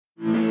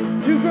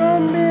Two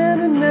grown men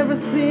have never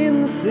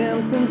seen The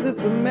Simpsons.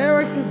 It's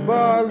America's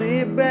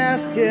barley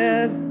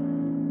basket.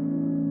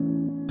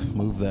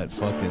 Move that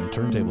fucking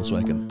turntable so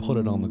I can put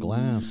it on the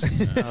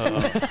glass.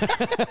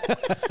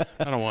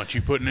 I don't want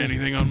you putting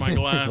anything on my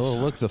glass. Oh,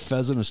 look, the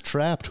pheasant is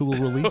trapped. Who will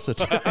release it?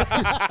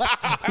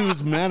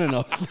 Who's man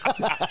enough?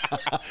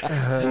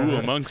 Who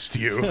amongst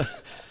you?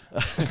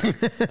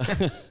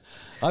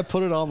 I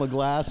put it on the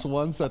glass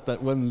once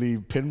when the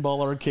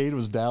pinball arcade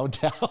was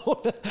downtown.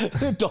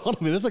 It dawned on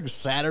me, it's like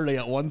Saturday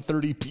at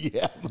 1:30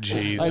 p.m.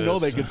 Jesus. I know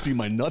they can see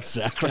my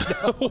nutsack right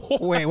now.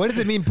 Wait, what does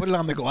it mean, put it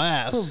on the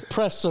glass?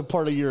 Press a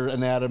part of your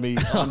anatomy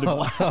on the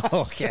glass.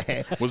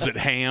 Okay. Was it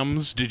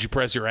hams? Did you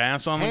press your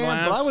ass on the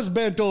glass? But I was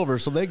bent over,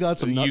 so they got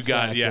some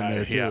nutsack in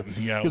there too.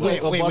 Yeah.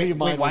 Wait,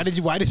 why did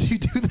you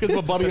do this? Because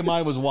a buddy of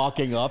mine was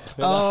walking up.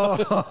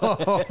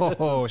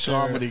 Oh, sure.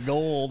 Comedy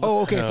gold.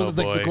 Oh, okay, so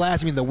the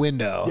glass, you mean the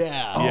window.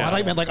 Yeah. Oh, I thought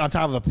you meant like on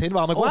top of a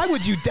pinball. I'm like, why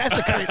would you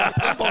desecrate a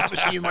pinball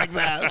machine like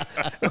that?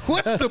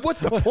 What's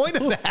the point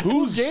of that?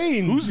 Who's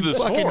this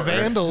fucking for?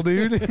 vandal,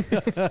 dude?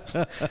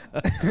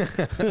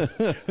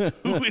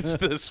 Who is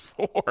this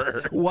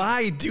for?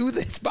 Why do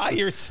this by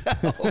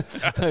yourself?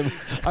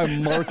 I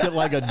mark it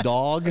like a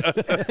dog.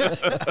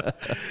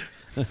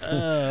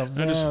 I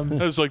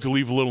just like to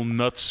leave a little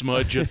nut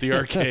smudge at the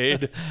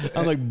arcade.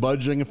 I'm like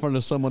budging in front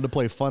of someone to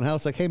play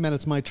Funhouse. Like, hey man,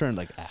 it's my turn.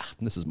 Like,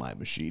 this is my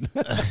machine.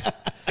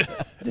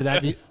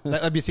 Let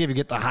me see if you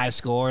get the high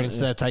score, and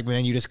instead of typing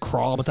in, you just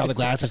crawl up on top of the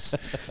glass, just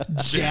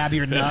jab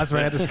your nuts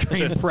right at the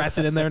screen, press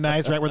it in there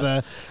nice, right where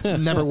the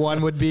number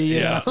one would be. You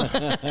know?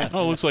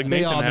 Oh, looks like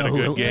Nathan had a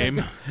good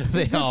game.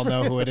 They all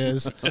know who it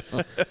is.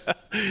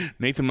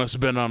 Nathan must have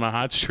been on a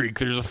hot streak.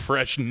 There's a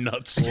fresh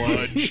nut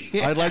sludge.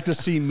 I'd like to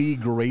see me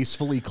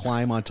gracefully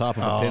climb on top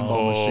of a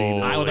pinball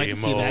machine. I would like to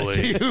see that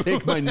too.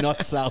 Take my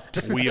nuts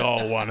out. We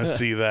all want to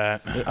see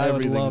that. I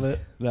would love it.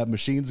 That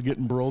machine's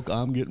getting broke.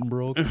 I'm getting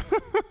broke.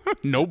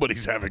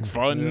 Nobody's having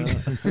fun.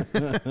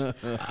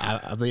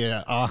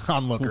 The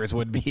onlookers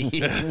would be.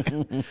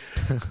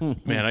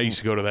 Man, I used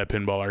to go to that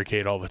pinball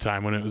arcade all the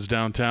time when it was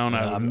downtown.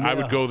 I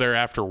would go there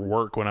after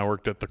work when I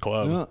worked at the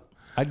club.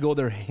 I'd go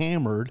there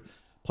hammered,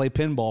 play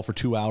pinball for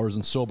 2 hours,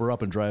 and sober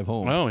up and drive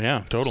home. Oh,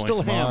 yeah, totally.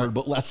 Still hammered,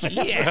 but less.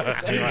 Yeah,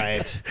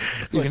 right.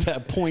 Like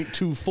that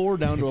 0.24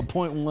 down to a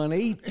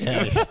 0.18.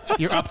 Yeah,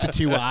 you're up to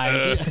 2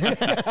 eyes.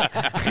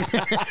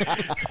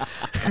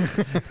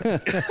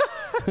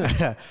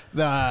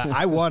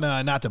 I won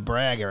not to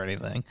brag or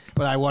anything,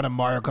 but I won a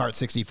Mario Kart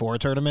 64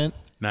 tournament.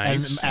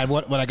 Nice. And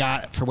what I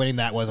got for winning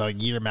that was a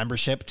year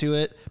membership to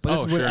it.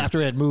 But this is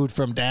after it had moved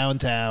from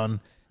downtown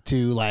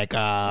to like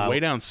way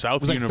down south,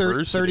 it was like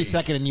University.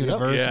 32nd and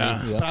University.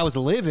 Yeah. But I was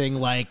living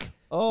like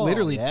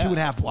literally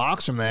 2.5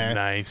 blocks from there.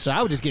 Nice. So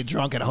I would just get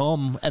drunk at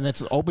home, and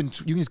it's open.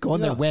 You can just go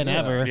in there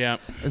whenever. Yeah.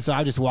 And so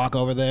I just walk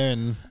over there,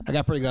 and I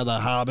got pretty good at the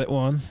Hobbit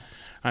one.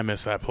 I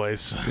miss that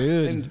place.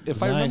 Dude. And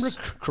if I remember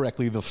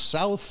correctly, the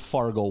South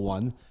Fargo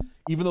one,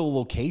 even though the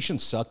location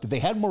sucked, they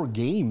had more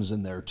games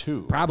in there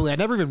too. Probably. I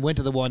never even went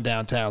to the one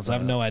downtown, so I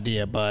have no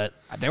idea. But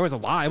there was a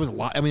lot. It was a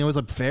lot. I mean, it was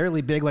a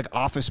fairly big like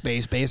office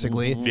space,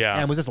 basically. Yeah.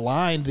 And it was just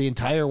lined the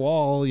entire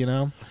wall. You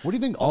know. What do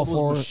you think all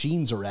those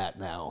machines are at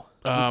now?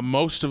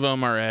 Most of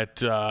them are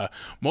at,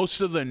 most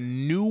of the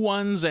new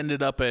ones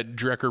ended up at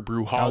Drecker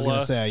Brewhalla. I was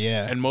going to say,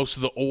 yeah. And most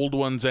of the old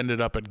ones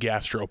ended up at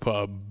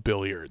Gastropub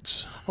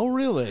Billiards. Oh,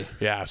 really?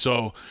 Yeah.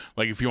 So,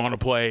 like, if you want to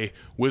play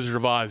Wizard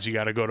of Oz, you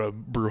got to go to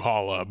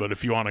Brewhalla. But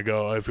if you want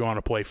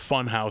to play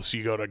Funhouse,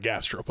 you go to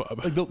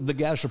Gastropub. Like the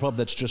Gastropub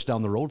that's just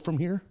down the road from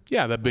here?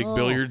 Yeah, that big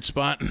billiard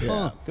spot.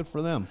 Yeah. Good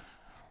for them.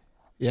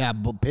 Yeah,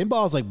 but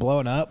pinball's like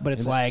blown up, but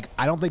it's like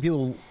I don't think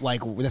people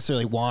like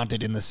necessarily want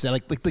it in the set.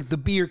 Like the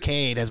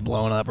beercade has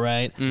blown up,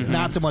 right? Mm-hmm.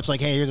 Not so much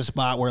like, hey, here's a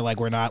spot where like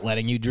we're not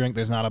letting you drink.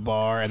 There's not a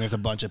bar, and there's a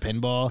bunch of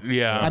pinball.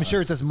 Yeah, I'm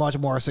sure it's just much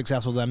more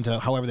successful for them to,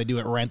 however they do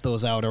it, rent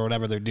those out or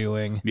whatever they're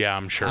doing. Yeah,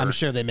 I'm sure. I'm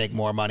sure they make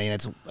more money, and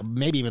it's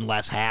maybe even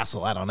less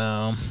hassle. I don't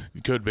know.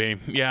 It could be.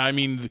 Yeah, I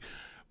mean,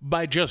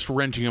 by just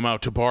renting them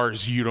out to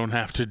bars, you don't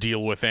have to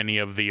deal with any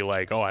of the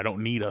like, oh, I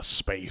don't need a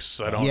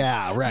space. I don't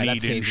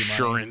need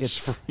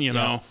insurance, you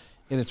know.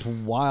 And it's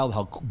wild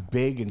how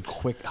big and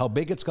quick, how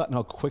big it's gotten,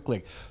 how quickly.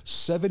 Like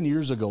 7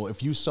 years ago,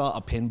 if you saw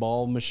a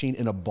pinball machine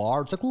in a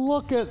bar, it's like,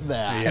 look at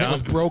that. Yeah. And it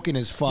was broken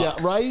as fuck.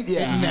 Yeah, right?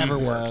 Yeah. It never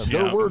worked.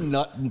 There were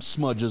nut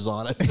smudges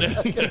on it.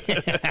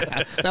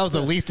 That was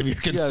the least of your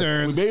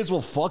concerns. We may as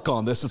well fuck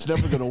on this. It's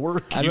never going to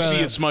work. You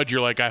see a smudge,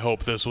 you're like, I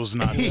hope this was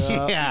nuts.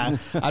 Yeah.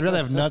 I'd rather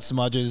have nut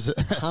smudges.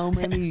 How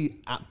many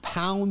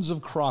pounds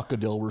of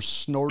crocodile were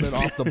snorted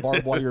off the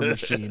barbed wire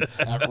machine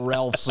at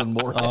Ralph's and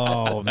Morgan?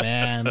 Oh,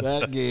 man.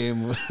 That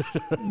game.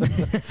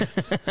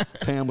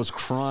 Pam was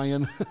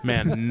crying.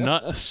 Man,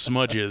 Nut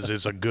Smudges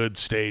is a good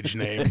stage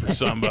name for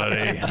somebody.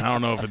 I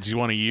don't know if it's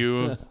one of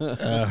you.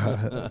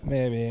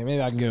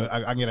 Maybe I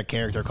can get a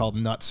character called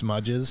Nut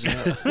Smudges.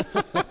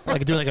 I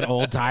could do like an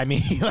old timey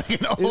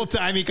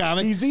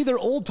comic. He's either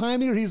old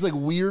timey or he's like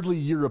weirdly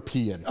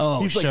European.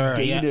 Oh, he's sure, like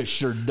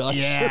Danish or Dutch.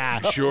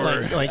 Yeah,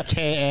 sure. Like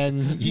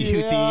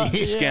KNUT.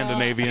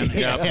 Scandinavian.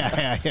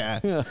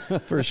 Yeah,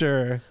 for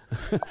sure.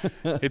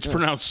 It's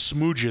pronounced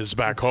smooges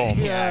back home.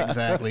 Yeah,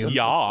 exactly.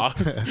 Yeah.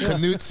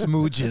 Canute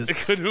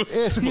smooges. Canute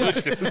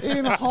smooges.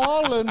 In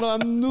Holland,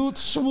 I'm Newt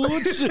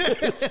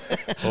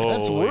Smooches.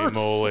 Holy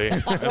moly.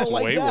 That's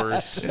like way that.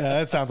 worse. Yeah,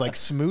 that sounds like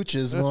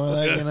smooches more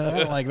like, you know, I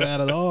don't like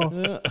that at all.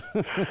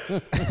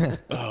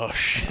 Oh,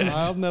 shit.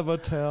 I'll never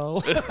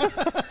tell.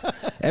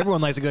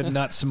 Everyone likes a good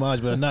nut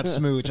smudge, but a nut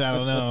smooch, I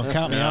don't know.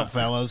 Count me out,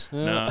 fellas.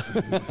 No,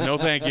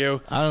 thank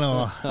you. I don't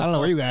know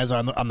where you guys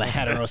are on the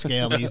hetero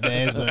scale these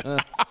days,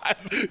 but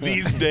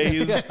These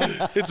days,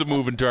 it's a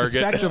moving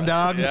target. spectrum,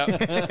 dog. Yeah.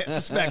 It's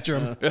a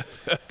spectrum.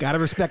 Gotta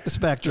respect the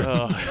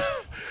spectrum.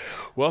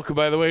 Welcome,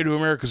 by the way, to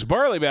America's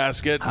Barley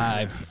Basket.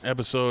 Hi.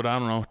 Episode, I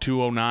don't know,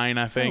 209,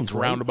 I think, Sounds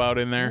right. roundabout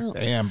in there.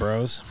 Damn,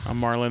 bros. I'm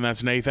Marlon,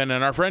 that's Nathan,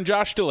 and our friend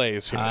Josh Dullea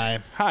is here. Hi.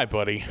 Hi,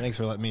 buddy. Thanks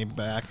for letting me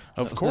back.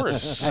 Of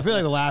course. I feel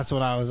like the last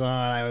one I was on,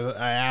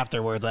 I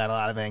afterwards I had a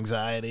lot of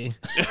anxiety.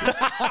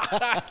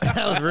 I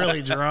was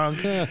really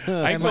drunk.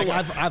 And like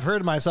I've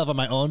heard myself on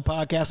my own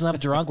podcast enough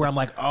drunk where I'm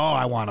like, oh,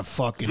 I want to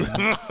fucking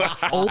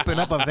open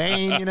up a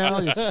vein, you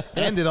know, just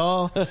end it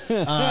all.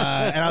 And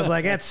I was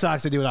like, it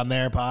sucks to do it on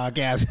their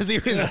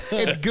podcast.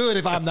 It's good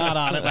if I'm not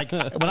on it. Like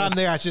when I'm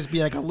there, I should just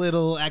be like a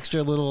little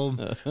extra little,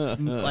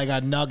 like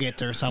a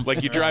nugget or something.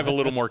 Like you drive a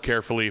little more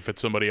carefully if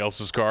it's somebody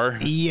else's car.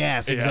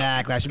 Yes,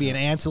 exactly. I should be an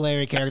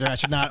ancillary character. I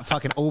should not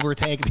fucking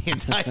overtake the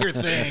entire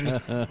thing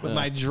with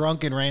my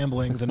drunken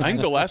ramblings. And I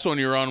think the last one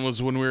you were on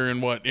was when we were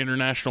in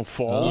International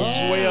Falls,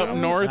 way up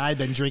north. I'd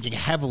been drinking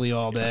heavily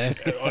all day.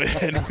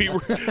 And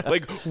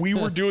we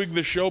were doing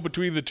the show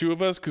between the two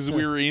of us because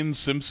we were in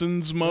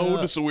Simpsons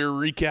mode, so we were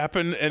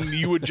recapping, and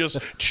you would just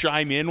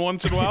chime in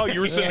once in a while.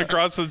 You were sitting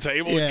across the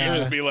table, and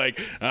you'd just be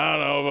like, I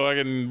don't know,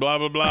 fucking blah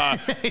blah blah,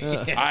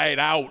 I'd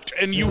out,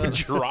 and you would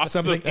drop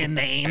Something the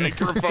inane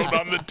microphone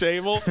on the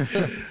table.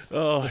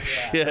 Oh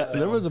shit!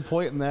 There was a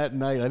point in that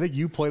night, I think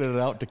you pointed it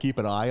out to keep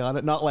an eye on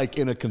it, not like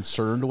in a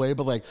concerned way,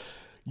 but like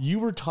you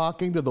were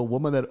talking to the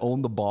woman that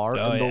owned the bar,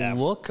 and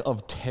the look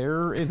of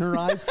terror in her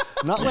eyes,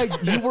 not like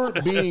you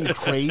weren't being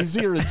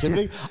crazy or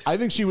intimidating. I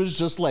think she was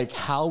just like,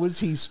 how is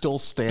he still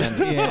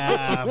standing?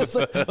 Yeah. It was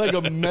like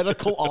a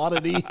medical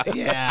oddity.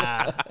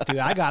 Yeah, dude,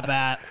 I got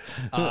that.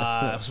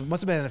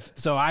 Must have been.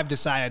 So I've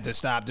decided to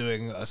stop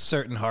doing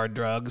certain hard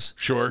drugs.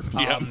 Sure.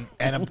 Yeah.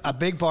 And a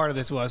big part of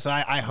this was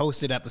I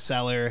hosted at the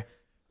Cellar,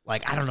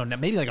 like I don't know,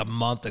 maybe like a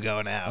month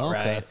ago now,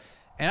 right?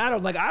 And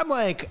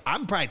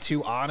I'm probably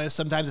too honest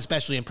sometimes,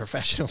 especially in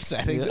professional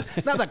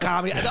settings. Not the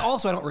comedy.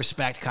 Also, I don't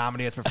respect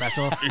comedy as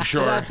professional. Sure.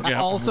 So that's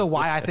also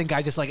why I think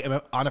I just like am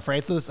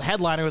unafraid. So this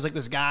headliner was like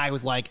this guy who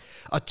was like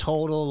a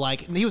total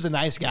like he was a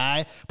nice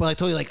guy, but like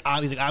totally like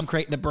he's like I'm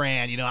creating a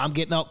brand. You know, I'm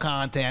getting out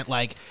content.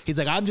 Like he's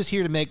like I'm just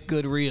here to make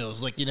good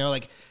reels. Like you know,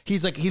 like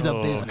he's a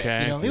business.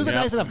 Okay. You know, he was a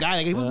nice enough guy.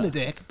 Like, he wasn't a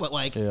dick, but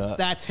like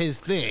that's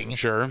his thing.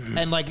 Sure.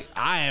 And like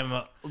I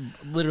am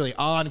literally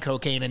on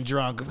cocaine and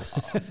drunk.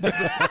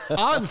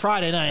 On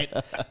Friday night,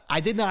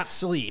 I did not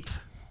sleep.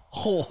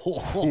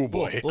 Oh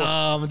boy.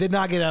 Did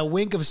not get a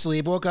wink of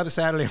sleep. Woke up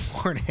Saturday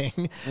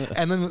morning,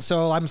 and then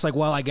so I'm just like,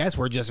 well, I guess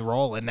we're just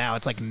rolling now.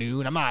 It's like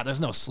noon. There's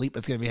no sleep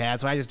that's gonna be had,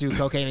 so I just do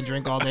cocaine and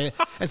drink all day.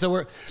 And so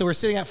we're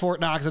sitting at Fort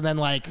Knox, and then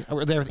like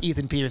we're there with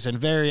Ethan Peterson,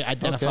 very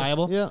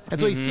identifiable. Okay. Yeah. And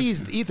so he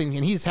sees Ethan,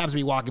 and he just happens to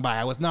be walking by.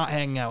 I was not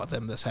hanging out with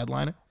him, this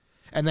headliner.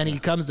 And then he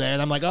comes there,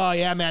 and I'm like, oh,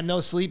 yeah, man,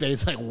 no sleep. And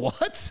he's like,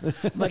 what?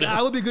 I'm like,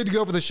 I will be good to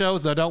go for the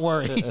shows, though. Don't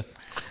worry.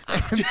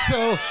 and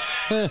so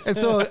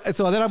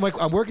then I'm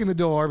like, I'm working the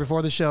door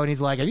before the show, and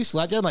he's like, have you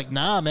slept yet? I'm like,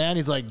 nah, man.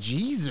 He's like,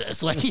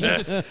 Jesus. Like,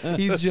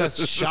 he's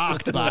just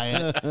shocked by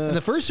it. And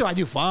the first show, I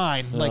do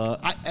fine.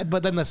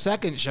 But then the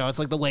second show, it's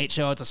like the late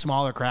show. It's a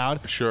smaller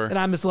crowd. Sure. And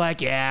I'm just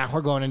like, yeah,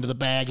 we're going into the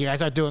bag here. I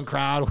start doing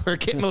crowd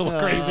work, getting a little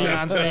crazy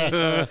on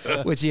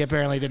stage, which he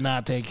apparently did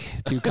not take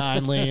too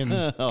kindly. And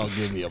Oh,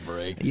 give me a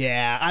break.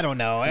 yeah, I don't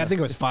know. I think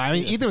it was fine. I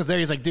mean, Ethan was there.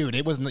 He's like, dude,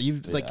 it wasn't.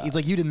 He's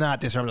like, you did not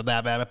disrupt it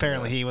that bad.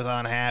 Apparently, he was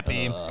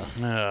unhappy.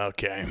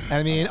 Okay.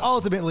 I mean,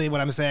 ultimately, what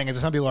I'm saying is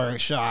that some people are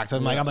shocked.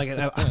 I'm like,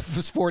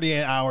 it's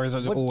 48 hours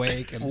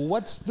awake. And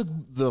What's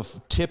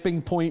the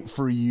tipping point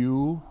for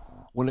you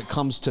when it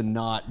comes to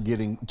not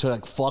getting to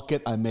like, fuck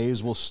it, I may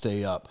as well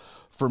stay up?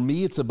 For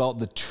me, it's about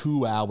the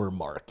 2 hour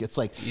mark. It's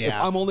like, if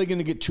I'm only going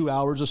to get 2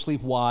 hours of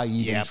sleep, why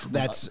even?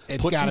 It's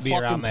put got to some be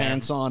fucking around there.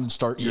 pants on and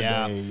start your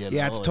day. You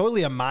know? It's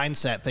totally a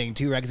mindset thing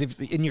too, right? Because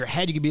if in your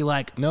head you could be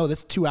like, no,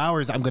 this 2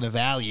 hours I'm going to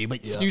value,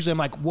 but usually I'm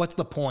like, what's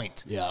the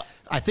point? Yeah.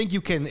 I think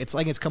you can. It's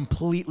like it's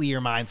completely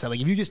your mindset.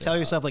 Like if you just tell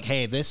yourself like,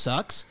 hey, this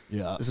sucks.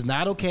 Yeah. This is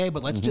not okay,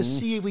 but let's just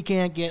see if we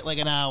can't get like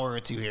an hour or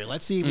two here.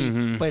 Let's see if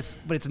we.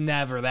 But it's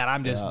never that.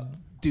 I'm just.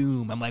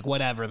 Doom. I'm like,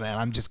 whatever then.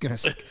 I'm just going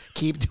to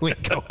keep doing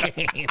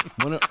cocaine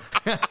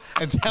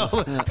until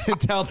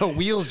the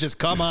wheels just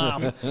come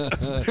off.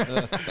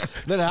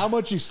 Then how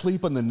much you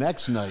sleep on the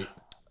next night?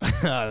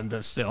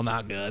 That's still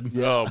not good.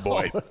 Oh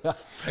boy.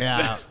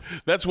 Yeah.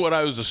 That's what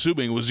I was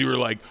assuming was you were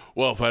like,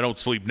 well, if I don't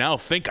sleep now,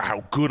 think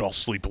how good I'll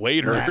sleep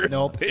later. Yeah,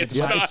 nope. It's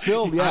Yeah, not. it's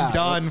still, I'm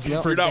done for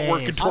You're not days.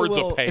 working towards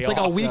a payoff. It's like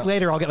a week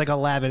later, I'll get like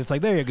 11. It's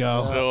like, there you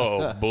go.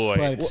 Oh boy.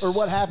 But it's- Or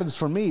what happens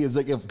for me is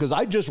like, because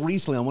I just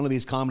recently on one of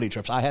these comedy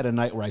trips, I had a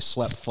night where I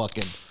slept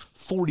fucking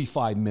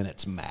 45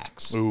 minutes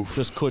max. Oof.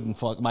 Just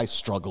couldn't my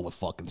struggle with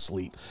fucking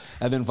sleep.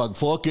 And then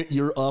fuck it,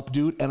 you're up,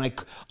 dude. And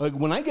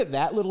when I get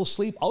that little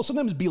sleep, I'll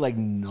sometimes be like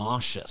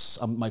nauseous.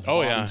 My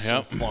body's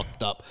so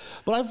fucked up.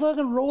 But I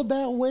fucking rode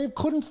that wave,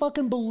 couldn't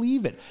fucking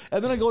believe it.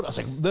 And then I was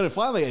like, then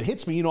finally it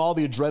hits me, all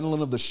the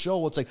adrenaline of the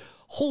show. It's like,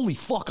 holy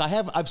fuck,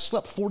 I've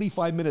slept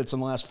 45 minutes in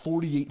the last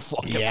 48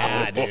 fucking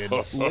hours.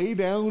 Dude. Lay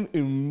down,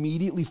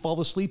 immediately fall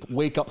asleep,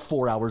 wake up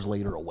 4 hours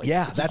later awake.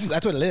 Yeah, that's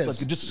what it is.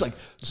 Like,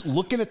 just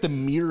looking at the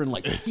mirror and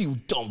like, you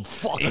dumb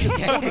fuck, go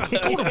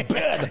to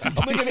bed. I'm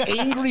like an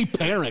angry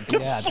parent.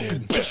 Yeah,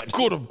 dude. Just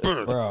go to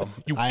bed. Bro,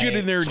 you get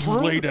in there and you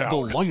lay down. The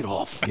light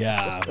off.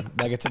 Yeah,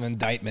 like it's an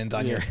indictment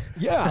on your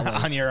Yeah.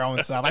 on your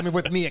own self. I mean,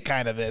 with me, it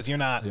kind of is. You're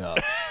not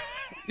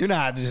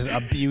just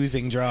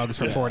abusing drugs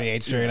for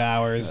 48 straight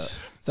hours.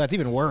 So it's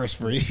even worse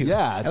for you.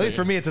 Yeah, at least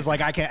for me, it's just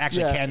like I can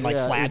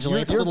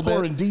flagellate a little bit. You're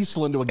pouring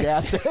diesel into a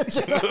gas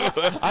engine.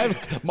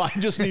 Mine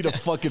just need a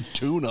fucking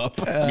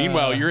tune-up.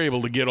 Meanwhile, you're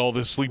able to get all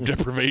this sleep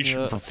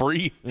deprivation for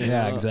free.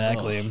 Yeah,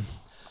 exactly.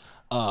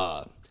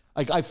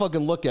 I fucking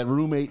look at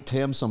roommate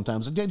Tim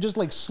sometimes and just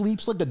like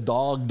sleeps like a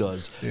dog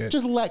does. Yeah.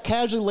 Just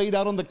casually laid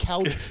out on the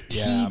couch,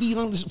 TV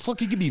on.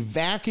 Fuck, you could be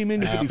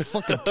vacuuming, you could be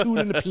fucking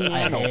tuning the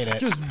piano. I hate it.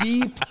 Just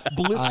deep,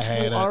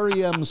 blissful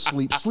REM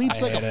sleep.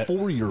 Sleeps like a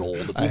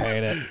 4-year-old. I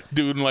hate it.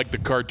 Doing like the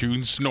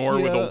cartoon snore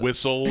with a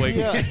whistle. Like,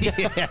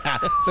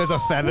 There's a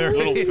feather.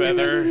 Little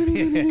feather.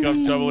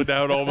 Comes tumbling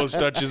down, almost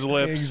touches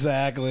lips.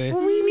 Exactly.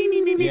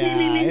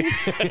 Yeah.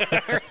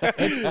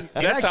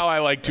 That's how I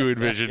like to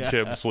envision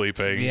Tim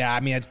sleeping. Yeah, I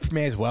mean, it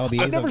may as well be.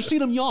 I've never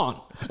seen him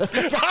yawn.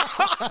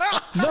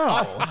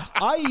 No.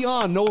 I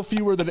yawn no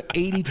fewer than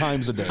 80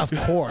 times a day. Of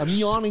course. I'm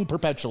yawning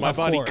perpetually. My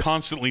body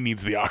constantly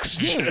needs the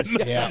oxygen.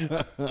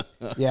 Yeah.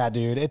 Yeah,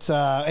 dude. It's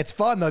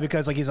fun though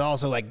because like he's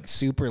also like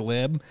super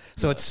lib.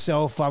 So it's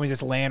so fun. He's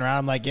just laying around.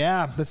 I'm like,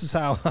 yeah, this is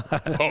how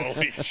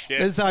Holy shit.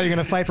 this is how you're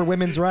gonna fight for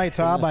women's rights,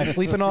 huh? By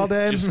sleeping all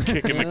day. Just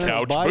kicking the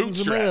couch.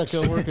 Biden's Bootstraps.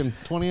 America, working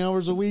 20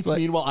 hours a week.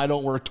 Meanwhile, I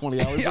don't work 20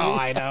 hours a week. Oh,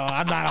 I know.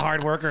 I'm not a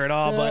hard worker at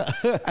all, but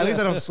at least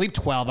I don't sleep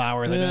 12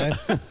 hours a day.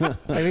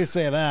 At least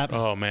say that.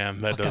 Oh man,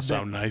 that does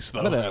sound nice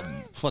though.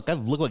 I'd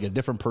look like a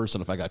different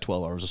person if I got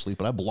 12 hours of sleep,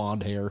 but I have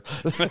blonde hair.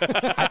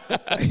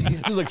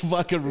 Just like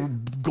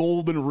fucking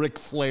golden Ric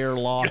Flair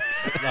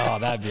locks. Oh,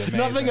 that'd be amazing.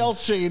 Nothing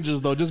else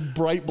changes though, just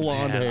bright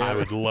blonde Man, hair. I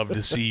would love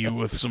to see you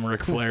with some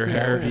Ric Flair That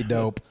hair. would be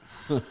dope.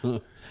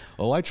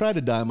 Oh, I tried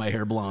to dye my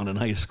hair blonde in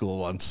high school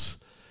once.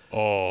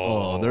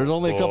 Oh, There's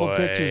only a couple boy.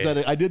 pictures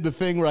that I did the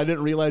thing where I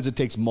didn't realize it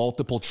takes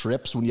multiple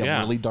trips when you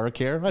have really dark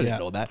hair. I didn't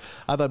know that.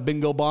 I thought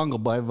bingo bongo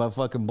by my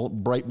fucking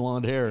bright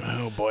blonde hair.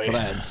 Oh boy.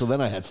 But so then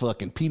I had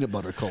fucking peanut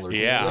butter colored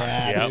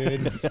hair.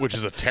 dude. Which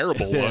is a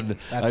terrible look.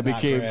 I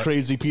became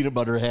crazy peanut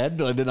butter head.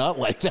 I did not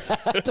like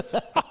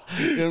that.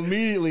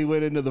 Immediately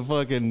went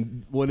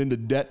into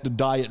debt to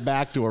dye it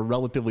back to a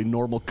relatively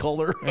normal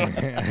color.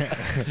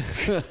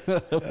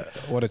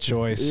 What a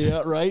choice.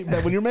 Yeah, right.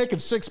 But when you're making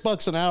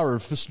 $6 an hour,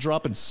 just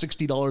dropping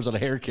 $60 on a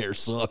hair care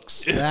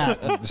sucks.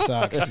 That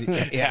sucks.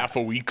 Half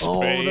a week's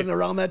Oh, pay. then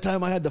around that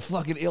time I had the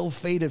fucking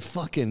ill-fated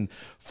fucking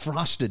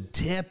frosted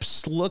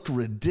tips. Looked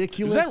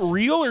ridiculous. Is that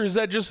real or is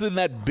that just in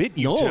that bit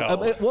you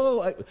tell?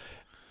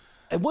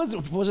 It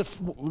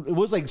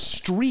was like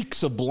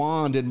streaks of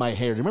blonde in my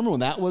hair. Do you remember when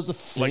that was the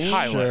thing? Like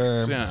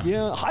highlights,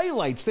 Yeah,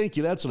 highlights. Thank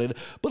you. That's what I did.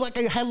 But like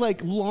I had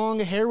like long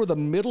hair with a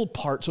middle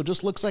part, so it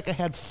just looks like I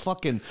had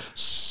fucking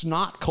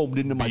snot combed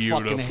into my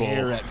fucking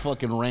hair at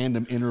fucking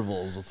random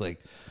intervals. It's like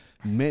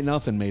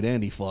nothing made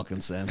any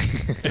fucking sense.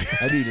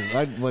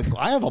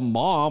 I have a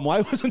mom. Why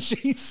wasn't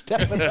she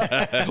stepping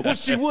up? Well,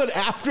 she would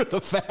after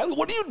the fact.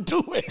 What are you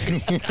doing?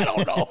 I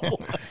don't know.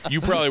 You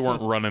probably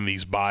weren't running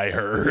these by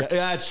her. Yeah,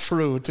 that's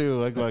true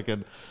too. Like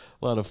fucking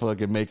a lot of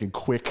fucking making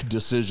quick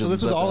decisions. So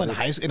this was all in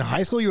high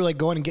school? You were like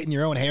going and getting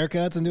your own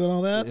haircuts and doing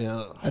all that?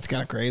 Yeah. That's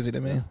kind of crazy to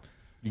me.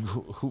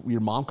 Your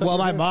mom cut Well,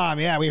 your my hair?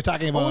 monder yeah, we were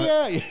talking about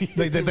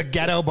the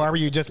ghetto barber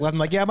you just left. I'm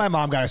like, yeah, my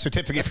mom got a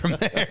certificate from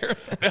there.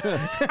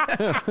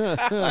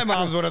 My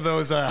mom's one of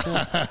those.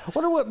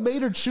 Wonder what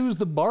made her choose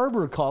the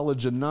barber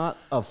college and not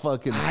a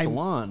fucking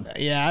salon.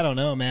 Yeah, I don't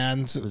know,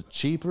 man.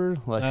 Cheaper?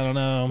 Like, I don't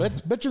know.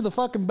 Bet you're the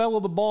fucking belle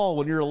of the ball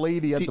when you're a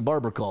lady at the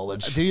barber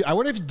college. I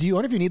wonder if you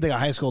need like a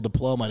high school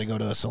diploma to go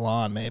to a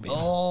salon, maybe.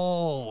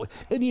 Oh,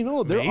 and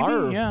there Maybe,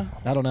 are. yeah.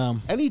 I don't know.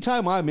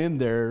 Anytime I'm in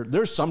there,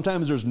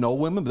 sometimes there's no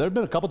women, but there've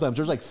been a couple times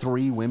there's like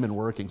 3 women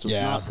working, so it's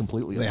not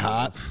completely. They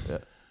hot? Yeah.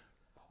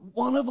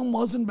 One of them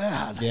wasn't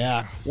bad.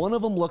 Yeah. One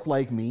of them looked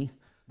like me.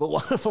 But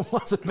one of them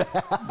wasn't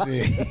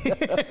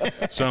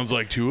bad. Sounds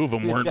like two of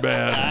them weren't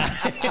bad.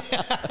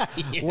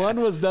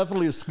 One was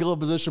definitely a skill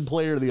position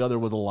player. The other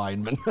was a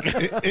lineman.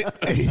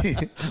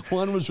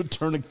 One was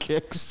returning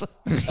kicks.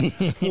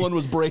 One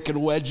was breaking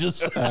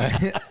wedges. How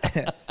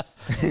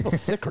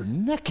thick her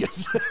neck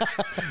is.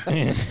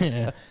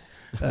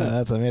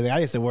 That's amazing. I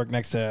used to work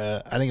next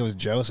to, I think it was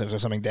Joseph's or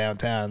something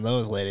downtown.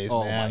 Those ladies,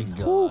 man. My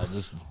God.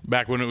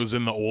 Back when it was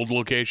in the old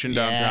location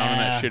downtown in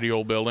that shitty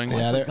old building.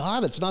 I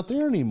forgot it's not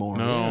there anymore.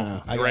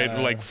 No. Right,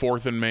 like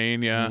 4th and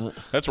Main,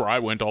 That's where I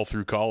went all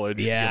through college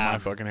to get my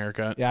fucking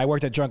haircut. Yeah, I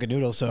worked at Drunken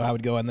Noodles, so I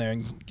would go in there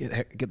and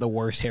get the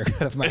worst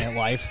haircut of my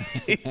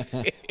life.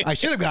 I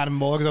should have gotten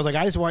more because I was like,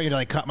 I just want you to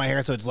like cut my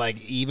hair so it's like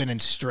even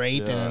and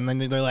straight. And then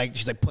they're like,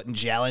 she's like putting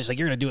gel in. She's like,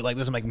 you're going to do it like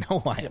this. I'm like,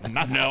 no, I am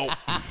not. No.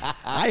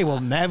 I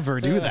will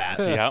never do that.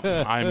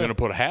 Yep, I'm going to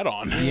put a hat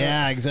on.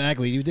 Yeah,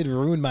 exactly. You did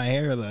ruin my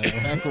hair, though.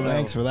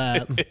 Thanks for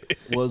that.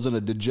 Wasn't a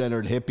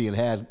degenerate hippie and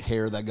had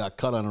hair that got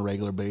cut on a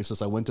regular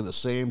basis. I went to the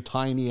same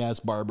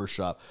tiny-ass barber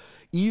shop.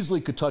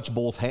 Easily could touch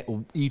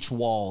each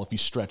wall if you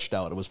stretched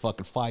out. It was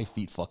fucking 5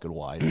 feet fucking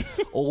wide.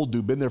 Old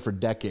dude, been there for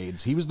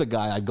decades. He was the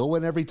guy. I'd go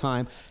in every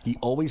time. He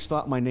always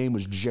thought my name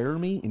was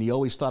Jeremy, and he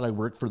always thought I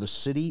worked for the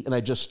city, and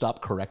I just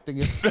stopped correcting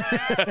it.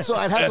 So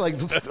I'd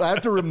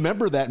have to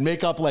remember that and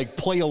make up, like,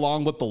 play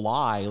along with the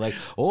lie. Like,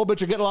 oh,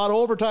 but you're getting a lot of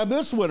overtime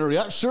this winter.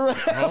 Yeah, sure am.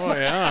 Oh,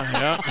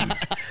 yeah.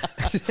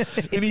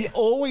 And he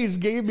always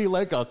gave me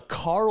like a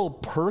Carl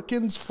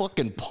Perkins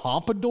fucking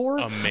pompadour.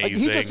 Amazing. Like,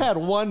 he just had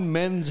one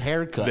men's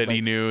haircut. That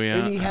he knew,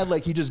 And he had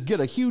he just get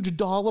a huge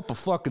dollop of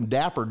fucking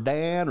Dapper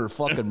Dan or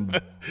fucking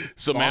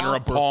some manner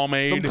of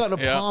pomade. Some kind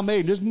of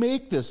pomade. Just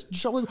make this.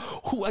 Do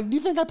you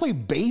think I play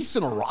bass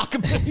in a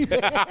rockabilly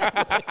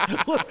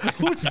band?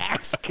 Who's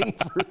asking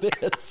for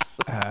this?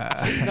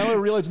 Now I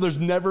realize there's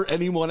never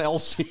anyone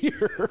else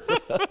here.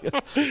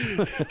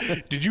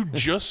 Did you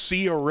just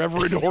see a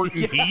Reverend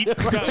Horton Heat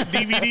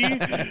DVD?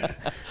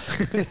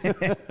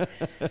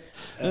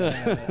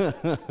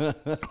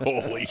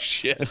 Holy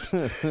shit.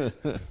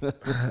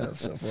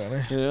 That's so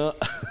funny. Yeah.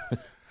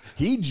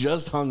 He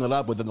just hung it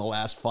up within the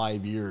last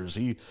 5 years.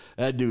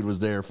 That dude was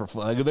there for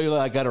fun. They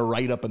got a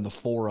write up in the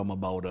forum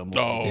about him.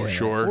 Oh,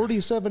 sure.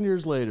 47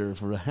 years later,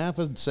 for half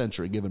a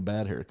century, giving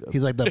bad haircuts.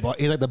 He's like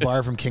the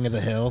bar from King of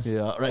the Hill.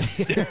 Yeah, right.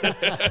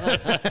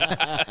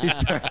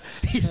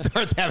 He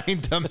starts having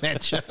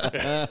dementia.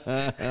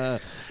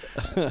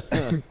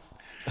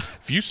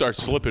 If you start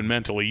slipping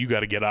mentally, you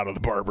got to get out of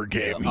the barber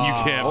game.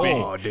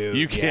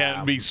 You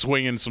can't be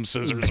swinging some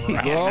scissors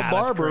around. Well,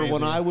 barber,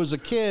 when I was a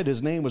kid,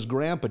 his name was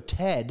Grandpa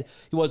Ted.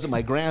 He wasn't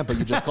my grandpa.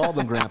 You just called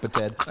him Grandpa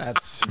Ted.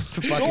 That's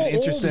fucking so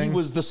interesting. Old, he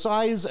was the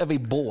size of a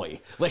boy.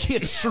 Like, he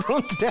had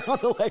shrunk down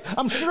to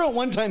I'm sure at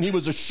one time he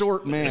was a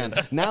short man.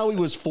 Now he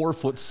was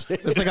 4'6".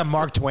 It's like a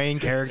Mark Twain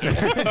character.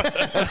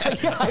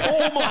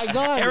 Oh my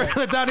God.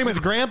 Everyone thought he was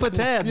Grandpa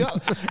Ted. Yeah.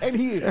 And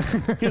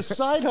his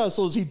side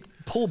hustle is he'd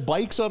pull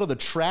bikes out of the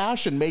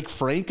trash and make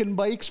Franken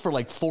bikes for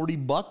like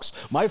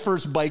 $40. My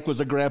first bike was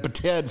a Grandpa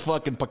Ted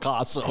fucking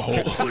Picasso.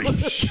 Holy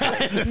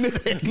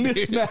shit.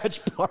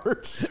 Mismatched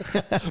parts.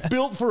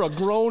 Built for a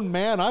grown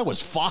man. I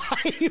was 5.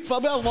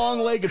 I'm a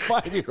long-legged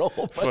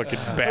 5-year-old. Fucking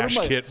bash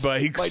kit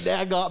bikes. My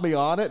dad got me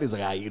on it. He's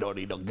like, you don't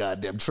need no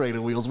goddamn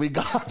training wheels. We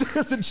got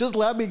this. And just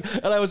let me.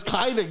 And I was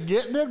kind of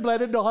getting it, but I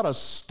didn't know how to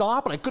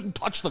stop, and I couldn't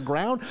touch the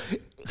ground.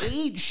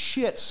 Ate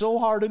shit so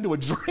hard into a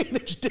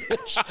drainage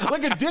ditch.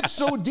 Like a ditch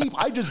so deep,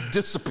 I just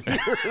disappeared.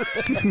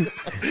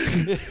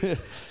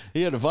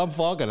 And if I'm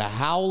fucking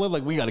howling,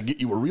 like, we got to get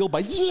you a real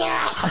bike.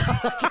 Yeah!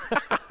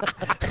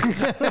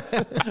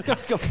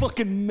 Like a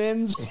fucking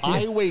men's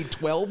highway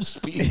 12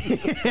 speed.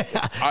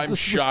 I'm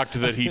shocked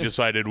that he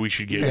decided we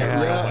should get a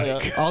real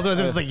bike. Also,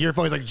 it's like your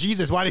phone's like,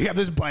 Jesus, why do you have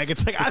this bike?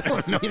 It's like, I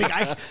don't know. You think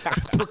I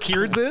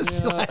procured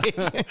this? Like,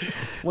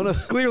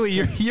 clearly,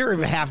 you're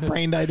a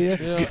half-brained idea.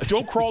 Yeah.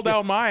 Don't crawl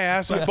down my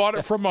ass. I bought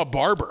it from a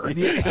barber.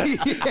 You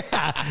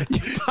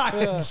bought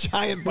a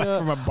giant bike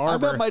from a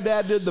barber. I bet my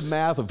dad did the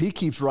math. If he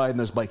keeps riding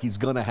this bike, he's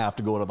going to have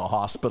to go to the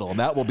hospital, and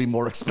that will be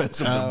more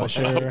expensive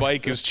than A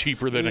bike is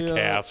cheaper than a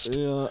cast.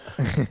 Yeah.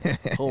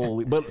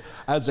 Holy. But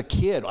as a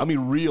kid, I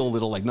mean, real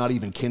little, like not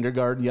even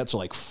kindergarten yet, so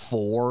like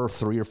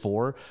 3 or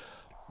 4.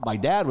 My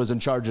dad was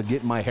in charge of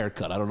getting my hair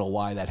cut. I don't know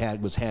why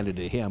that was handed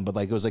to him, but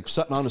like it was like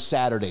something on a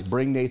Saturday.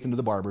 Bring Nathan to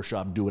the barber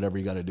shop, do whatever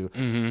you got to do.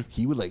 Mm-hmm.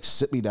 He would like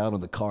sit me down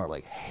in the car,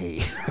 like,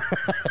 hey,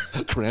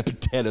 Grandpa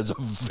Ted is a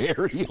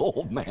very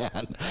old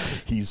man.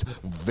 He's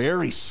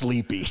very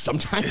sleepy.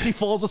 Sometimes he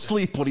falls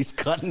asleep when he's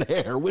cutting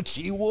hair, which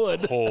he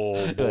would.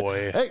 Oh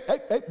boy! Hey,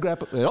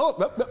 Grandpa!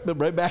 Oh,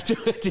 right back to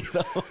it. You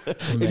know,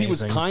 and he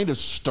was kind of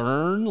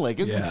stern. Like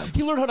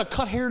he learned how to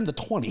cut hair in the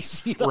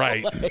 20s. You know?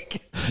 Right.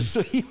 Like,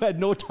 so he had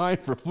no time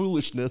for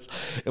foolishness.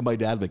 And my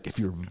dad like, if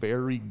you're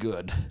very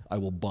good, I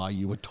will buy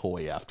you a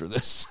toy after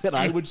this. And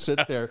I would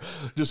sit there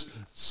just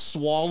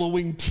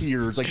swallowing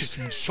tears, like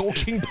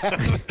choking back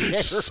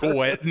the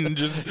sweating,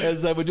 just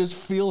as I would just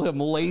feel him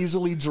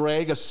lazily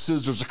drag a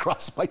scissors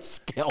across my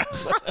scalp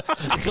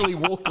until he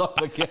woke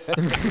up again.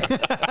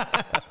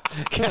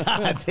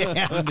 God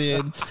damn,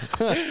 dude.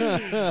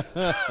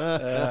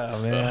 Oh,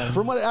 man.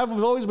 From what I've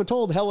always been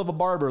told, hell of a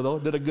barber, though.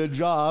 Did a good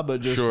job,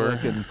 but just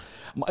fucking...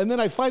 And then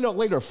I find out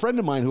later, a friend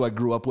of mine who I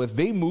grew up with,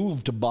 they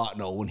moved to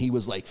Botno when he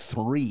was like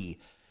 3.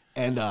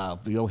 And,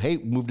 hey,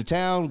 moved to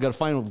town, got to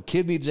find a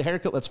kid needs a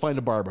haircut, let's find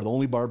a barber. The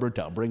only barber in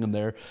town, bring him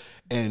there.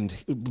 And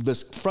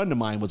this friend of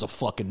mine was a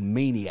fucking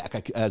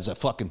maniac. As a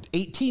fucking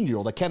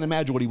 18-year-old, I can't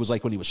imagine what he was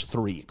like when he was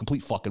 3. A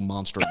complete fucking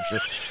monster.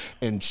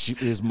 And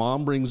his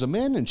mom brings him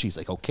in, and she's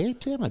like, okay,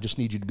 Tim, I just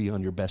need you to be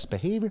on your best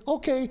behavior.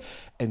 Okay.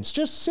 And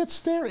just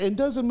sits there and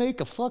doesn't make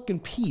a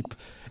fucking peep.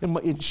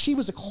 And she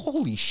was like,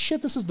 holy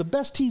shit, this is the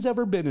best he's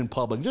ever been in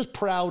public. Just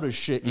proud as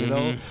shit, you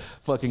know?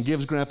 Fucking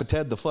gives Grandpa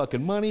Ted the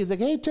fucking money. He's like,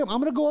 hey, Tim,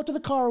 I'm going to go out to the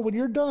car. When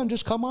you're done,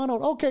 just come on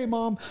out. Okay,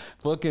 Mom.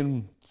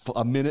 Fucking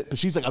a minute, but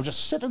she's like, I'm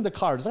just sitting in the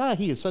car.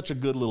 He is such a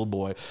good little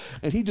boy.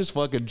 And he just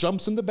fucking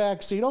jumps in the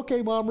back seat.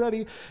 Okay, Mom,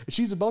 ready? And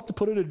she's about to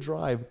put it in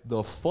drive.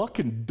 The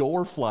fucking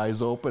door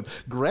flies open.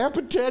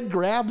 Grandpa Ted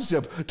grabs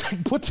him,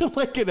 puts him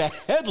like in a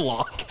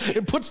headlock,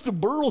 and puts the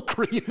burl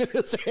cream in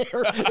his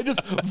hair and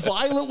just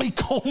violently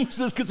combs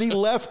this because he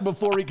left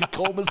before he could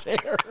comb his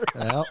hair.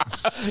 Well.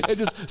 And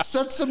just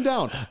sets him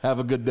down. Have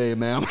a good day,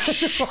 ma'am.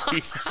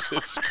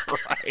 Jesus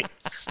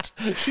Christ.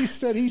 She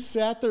said he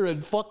sat there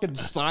in fucking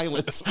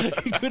silence.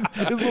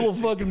 His little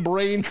fucking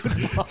brain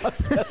couldn't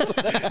process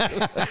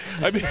that.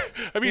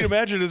 I mean,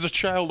 imagine as a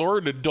child or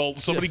an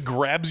adult, somebody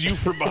grabs you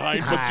from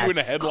behind, puts you in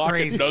a headlock,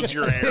 crazy. and does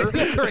your hair.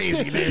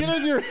 Crazy, dude.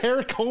 Getting your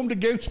hair combed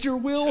against your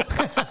will.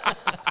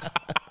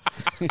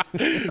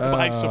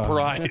 By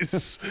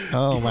surprise.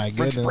 Oh, my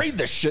French goodness. braid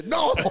this shit.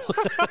 No.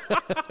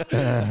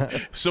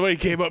 Somebody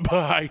came up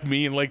behind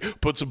me and like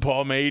put some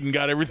pomade and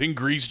got everything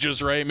greased just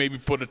right. Maybe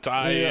put a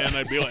tie in.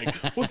 I'd be like,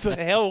 "What the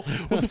hell?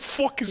 What the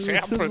fuck is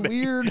happening?"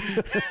 Weird.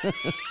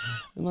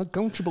 I'm not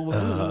comfortable with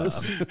any of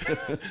this.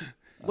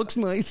 Looks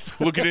nice.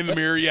 Looking in the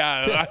mirror,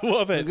 yeah, I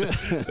love it.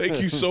 Thank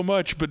you so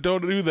much, but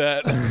don't do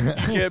that. You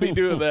can't be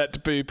doing that to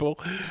people.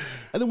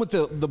 And then with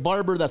the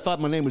barber that thought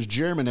my name was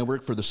Jeremy, I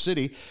worked for the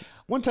city.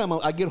 One time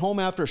I get home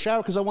after a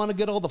shower because I want to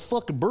get all the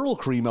fucking burl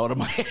cream out of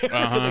my hair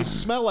because I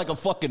smell like a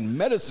fucking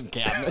medicine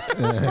cabinet.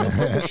 I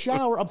take a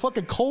shower. I'm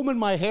fucking combing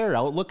my hair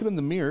out, looking in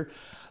the mirror.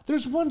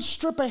 There's one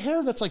strip of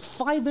hair that's like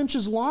 5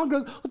 inches longer.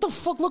 What the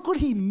fuck? Look what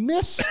he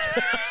missed.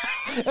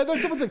 And then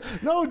someone's like,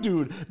 no,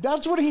 dude,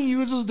 that's what he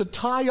uses to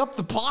tie up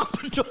the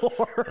pompadour.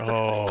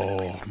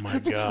 Oh, my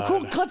God.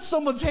 Who cuts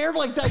someone's hair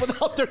like that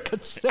without their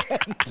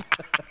consent?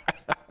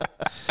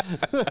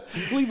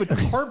 Leave a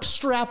tarp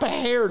strap of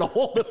hair to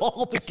hold it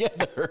all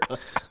together.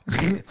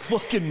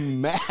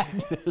 Fucking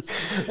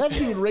madness. That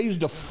dude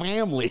raised a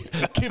family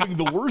giving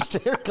the worst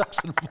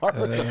haircuts in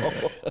Fargo.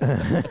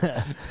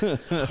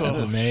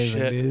 That's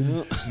amazing,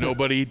 dude.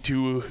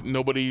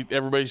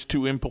 Everybody's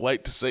too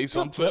impolite to say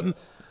something.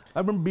 I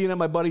remember being at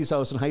my buddy's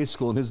house in high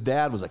school, and his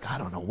dad was like, I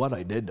don't know what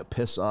I did to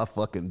piss off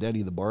fucking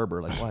Denny the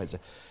barber. Like, why?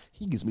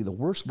 He gives me the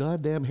worst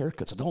goddamn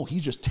haircuts. No,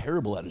 he's just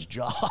terrible at his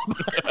job.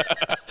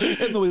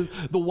 And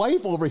the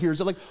wife over here is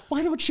like,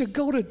 why don't you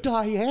go to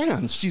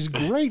Diane's? She's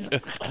great.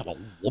 I have a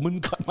woman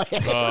cut my hair.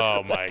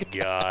 Oh, my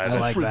God. I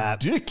like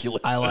that.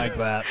 Ridiculous. I like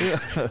that.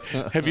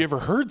 Have you ever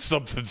heard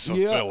something so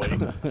silly?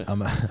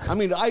 I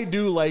mean, I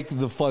do like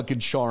the fucking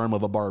charm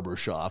of a barber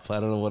shop. I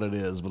don't know what it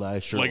is, but I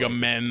sure Like a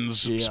men's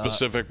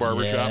specific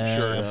barbershop?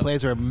 Sure. A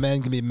place where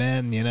men can be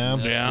men, you know?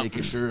 Yeah. Take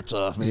your shirts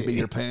off, maybe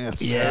your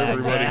pants. Yeah.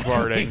 Everybody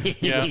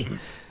farting. Yeah.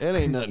 It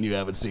ain't nothing you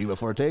haven't seen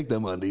before. Take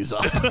them undies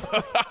off.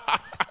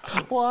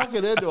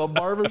 Walking into a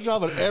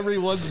barbershop and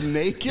everyone's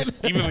naked.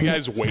 Even the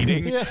guys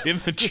waiting in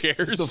the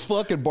chairs. The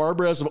fucking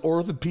barber has some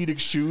orthopedic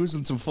shoes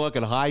and some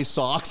fucking high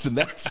socks, and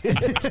that's it.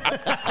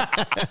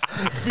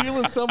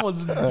 Feeling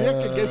someone's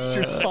dick against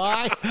your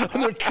thigh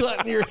and they're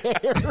cutting your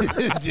hair.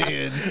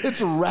 Dude.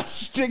 It's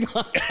resting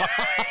on top.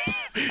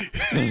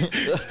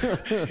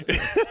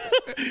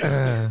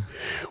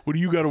 What do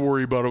you got to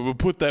worry about? I'm going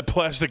to put that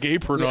plastic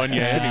apron on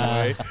you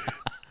anyway.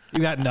 You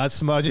got nut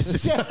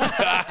smudges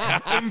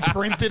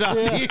imprinted on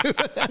you.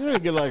 You need to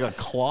get like a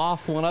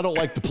cloth one. I don't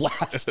like the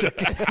plastic.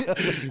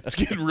 It's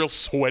getting real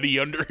sweaty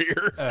under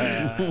here.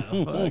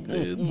 Fuck,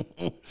 dude.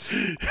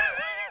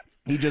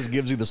 He just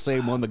gives you the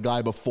same one the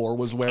guy before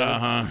was wearing.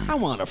 I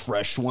want a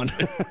fresh one.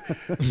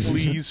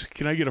 Please,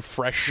 can I get a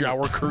fresh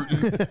shower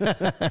curtain?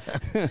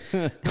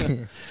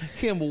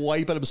 Him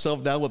wiping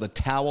himself down with a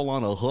towel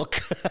on a hook.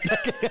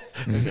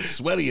 It's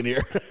sweaty in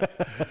here.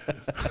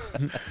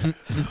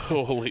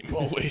 Holy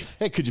moly.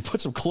 Hey, could you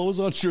put some clothes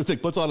on? Sure thing.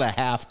 Puts on a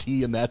half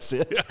tee and that's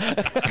it.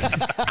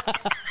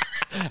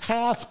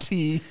 half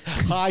tee,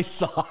 high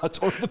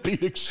socks,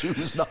 orthopedic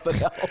shoes,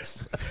 nothing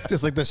else.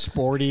 Just like the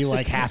sporty,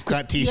 like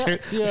half-cut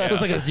T-shirt. Yeah. It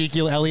was like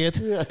Ezekiel Elliott.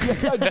 Yeah,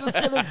 I was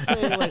just gonna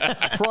say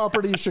like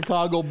property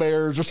Chicago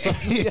Bears or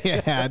something.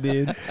 Yeah,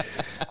 dude.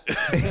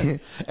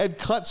 And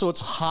cut so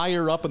it's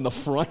higher up in the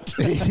front.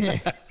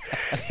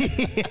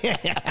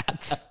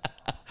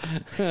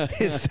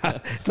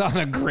 It's on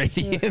a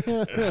gradient.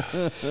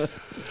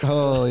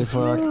 Holy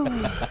fuck,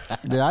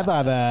 dude! I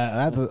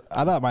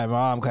thought my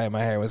mom cutting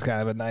my hair was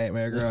kind of a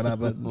nightmare growing up,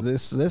 but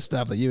this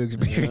stuff that you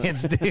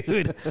experienced,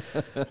 dude,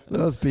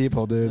 those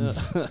people, dude,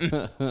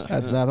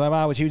 that's nuts. My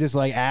mom, she would just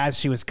like as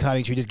she was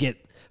cutting, she would just get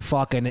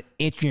fucking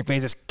itch in your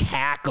face, just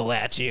cackle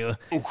at you,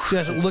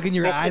 just look in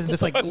your eyes and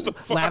just like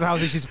laugh how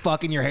she's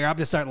fucking your hair up,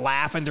 just start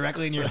laughing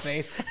directly in your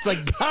face. It's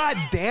like, God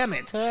damn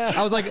it!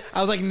 I was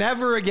like,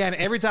 never again.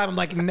 Every time I'm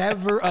like,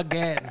 never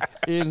again.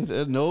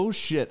 No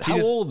shit.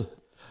 How old?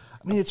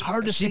 I mean, it's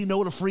hard to say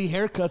no to free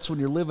haircuts when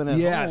you're living at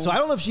home. So I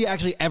don't know if she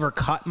actually ever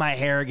cut my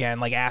hair again,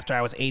 like after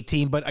I was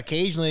 18, but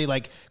occasionally,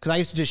 like, because I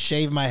used to just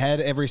shave my head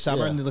every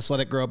summer and just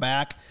let it grow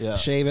back,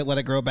 shave it, let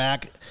it grow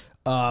back.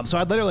 So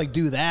I'd let her like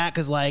do that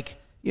because like,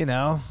 you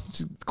know,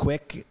 just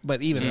quick,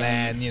 but even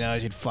then, you know,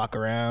 she'd fuck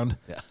around.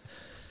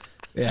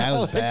 Yeah, it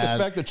was bad.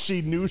 The fact that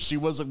she knew she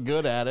wasn't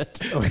good at it.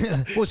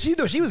 Well, she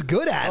was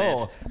good at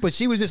it, but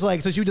she was just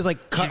like, so she would just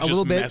like cut a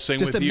little bit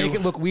just to make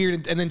it look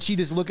weird, and then she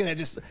just looking at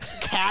just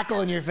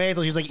cackle in your face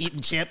while she's like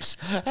eating chips.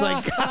 It's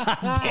like, God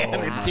damn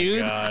it,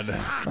 dude. God.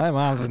 My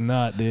mom's a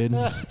nut, dude.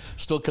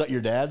 Still cut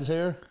your dad's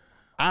hair?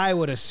 I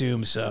would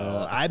assume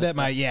so. I bet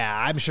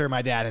I'm sure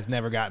my dad has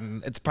never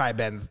gotten, it's probably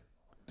been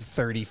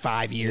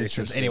 35 years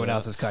since anyone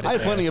else has cut his I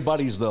have hair. plenty of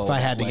buddies though. If I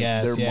had to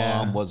guess, their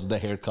mom was the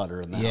hair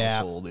cutter in the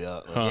household.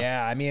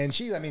 Yeah, I mean,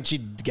 she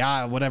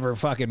got whatever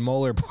fucking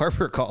Moeller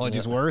Barber College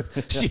is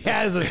worth. She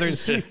has a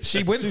certain,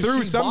 she went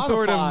through some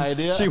sort of,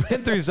 she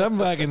went through some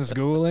fucking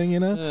schooling, you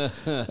know.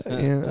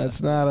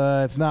 It's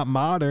not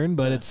modern,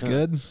 but it's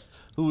good.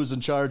 Who was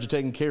in charge of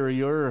taking care of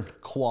your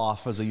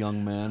coif as a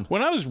young man?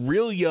 When I was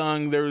real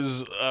young, there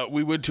was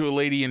we went to a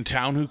lady in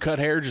town who cut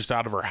hair just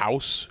out of her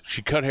house.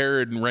 She cut hair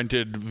and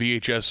rented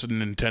VHS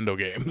and Nintendo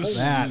games.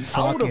 That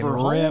Out of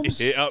her rips.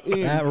 Yep.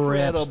 That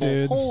rips,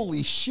 dude.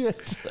 Holy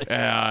shit.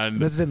 And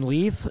this is in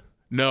Leith?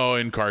 No,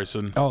 in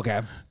Carson. Oh,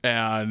 okay.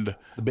 And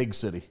the big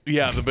city.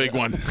 Yeah, the big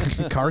one.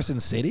 Carson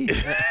City?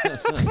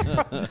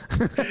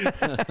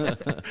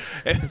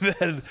 And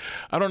then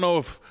I don't know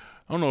if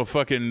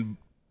fucking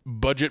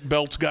budget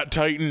belts got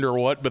tightened or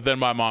what, but then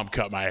my mom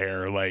cut my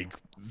hair like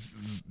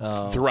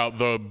throughout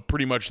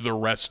pretty much the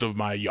rest of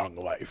my young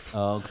life.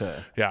 Okay.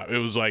 Yeah, it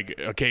was like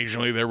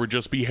occasionally there would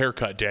just be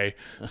haircut day.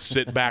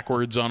 Sit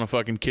backwards on a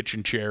fucking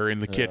kitchen chair in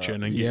the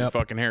kitchen and get your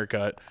fucking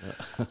haircut.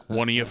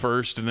 One of you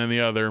first and then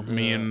the other,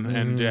 me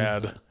and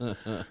Dad.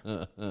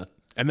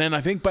 And then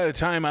I think by the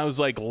time I was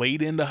like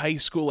late into high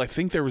school, I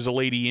think there was a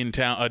lady in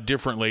town, a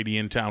different lady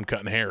in town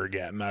cutting hair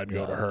again, and I'd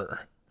go to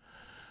her.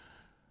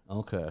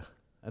 Okay.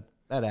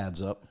 That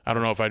adds up. I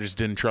don't know if I just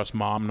didn't trust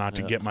Mom not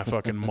to get my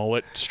fucking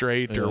mullet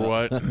straight or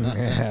what.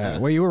 Yeah.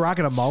 Well, you were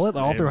rocking a mullet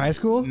all through high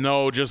school?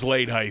 No, just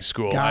late high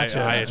school. Gotcha.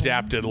 I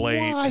adapted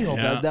late. Wild.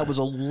 Yeah. That was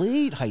a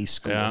late high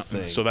school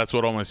thing. So that's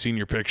what all my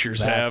senior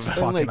pictures That's have.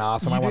 fucking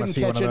awesome. I want to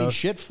see one of those. You didn't catch any those.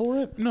 shit for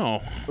it?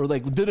 No. Or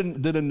like, did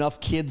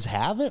enough kids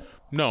have it?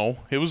 No,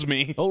 it was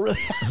me. Oh, really?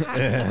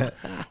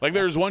 Like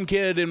there was one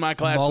kid in my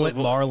class. Mullet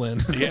Marlin.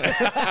 Yeah.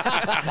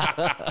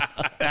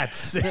 That's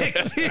sick.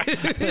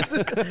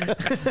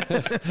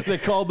 They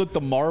called it the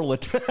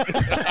marlet.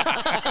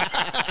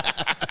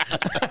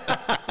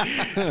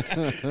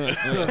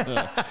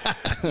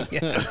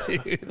 Yeah,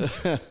 dude.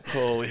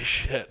 Holy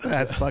shit.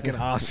 That's fucking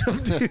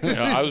awesome, dude.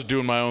 Yeah, I was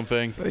doing my own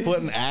thing. Put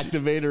an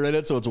activator in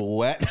it so it's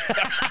wet.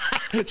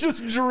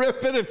 Just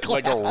dripping in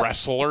class. Like a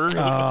wrestler. Oh,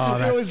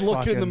 I always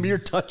look in the fucking- mirror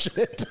touching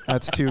it.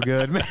 That's too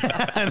good,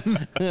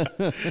 man.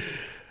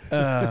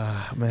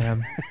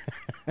 Man.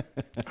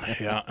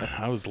 Yeah,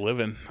 I was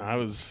living. I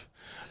was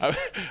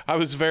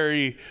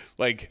very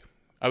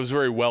I was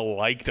very well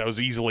liked. I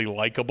was easily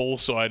likable,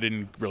 so I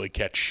didn't really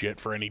catch shit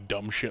for any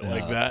dumb shit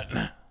like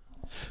that.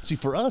 See,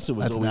 for us, it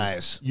was That's always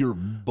nice. your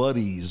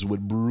buddies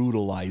would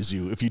brutalize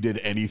you if you did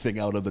anything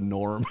out of the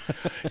norm.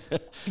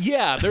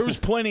 Yeah, there was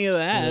plenty of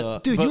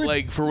that. Dude, but you were-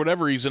 like for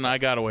whatever reason, I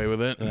got away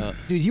with it.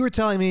 Dude, you were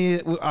telling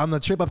me on the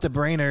trip up to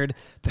Brainerd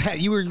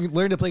that you were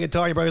learning to play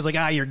guitar. Your brother was like,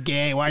 you're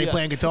gay. Why are you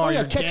playing guitar? Oh, yeah,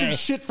 You're catching gay.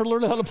 shit for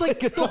learning how to play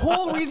guitar. The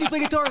whole reason you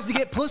play guitar is to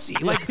get pussy.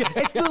 Like,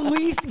 it's the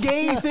least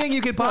gay thing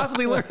you could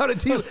possibly learn how to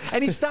do.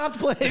 And he stopped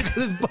playing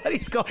because his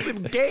buddies called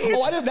him gay.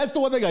 Oh, I didn't. That's the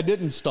one thing I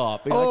didn't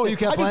stop. Oh, you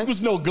kept I playing? just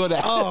was no good at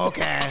it. Oh,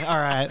 okay. All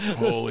right.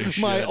 Holy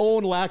shit. My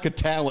own lack of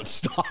talent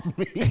stopped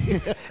me.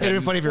 It would have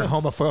been funny if your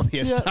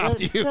homophobia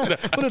stopped you. Yeah.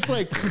 But it's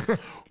like,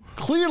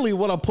 clearly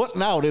what I'm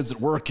putting out isn't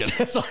working.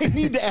 So I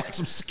need to add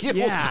some skills.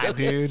 Yeah, to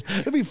this. dude.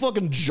 It'd be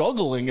fucking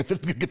juggling if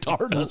the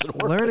guitar doesn't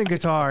work. Learning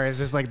guitar is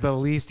just like the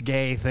least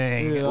gay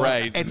thing.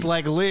 Right. It's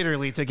like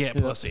literally to get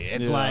pussy.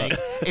 It's like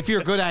if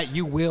you're good at it,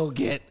 you will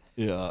get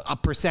a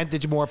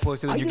percentage more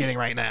pussy than you're getting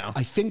right now.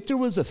 I think there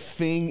was a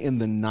thing in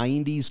the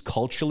 90s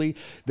culturally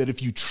that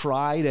if you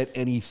tried at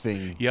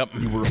anything,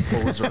 you were a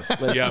poser.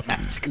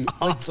 That's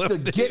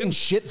awesome. Getting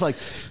shit, like,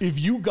 if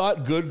you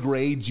got good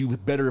grades, you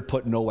better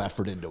put no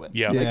effort into it.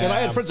 Yeah. Like, and I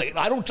had friends like,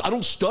 I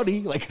don't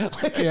study. Like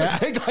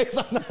hey guys,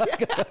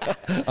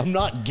 I'm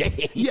not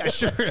gay. Yeah,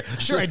 sure.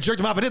 I jerked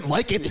him off. I didn't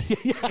like it.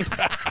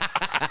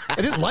 I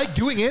didn't like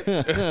doing it.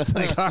 It's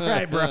like, all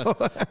right, bro.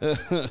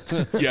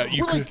 Yeah,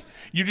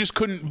 you just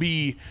couldn't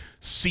be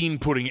seen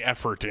putting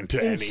effort into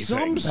in anything.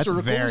 some That's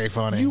circles, very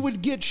funny. You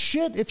would get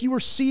shit if you were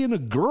seeing a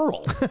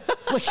girl.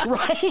 Like,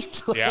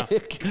 right? Yeah.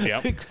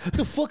 Like,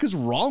 the fuck is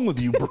wrong with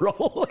you,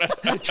 bro?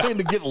 Trying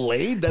to get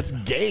laid? That's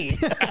gay.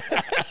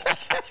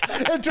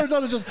 And it turns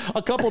out it's just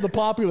a couple of the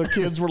popular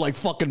kids were like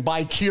fucking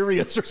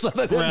bi-curious or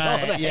something. Didn't know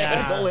how to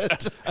handle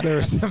it. There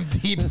are some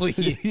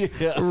deeply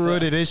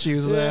rooted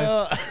issues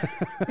there.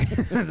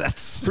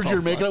 That's so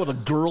You're making out with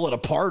a girl at a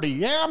party.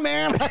 Yeah,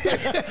 man.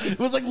 It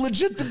was like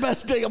legit the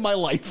best day of my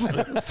life.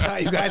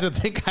 You guys would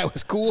think I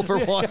was cool for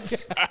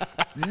once.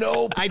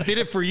 Nope. I did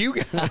it for you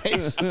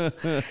guys.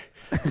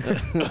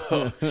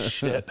 Oh,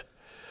 shit.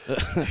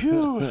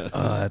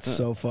 Oh, that's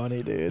so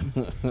funny, dude.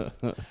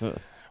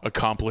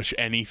 Accomplish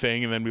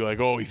anything and then be like,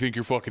 oh, you think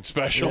you're fucking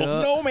special?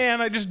 No, man,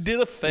 I just did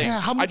a thing.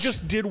 Yeah, I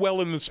just did well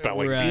in the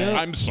spelling bee.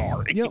 I'm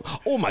sorry. Yeah.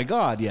 Oh my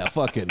God. Yeah.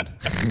 Fucking.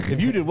 If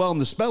you did well in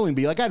the spelling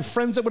bee, like I had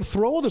friends that would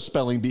throw the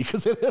spelling bee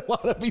because they didn't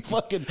want to be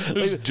fucking.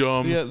 It's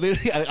dumb. Yeah.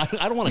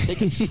 I don't want to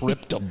take a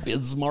trip to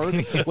Bismarck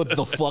with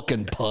the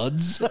fucking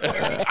puds.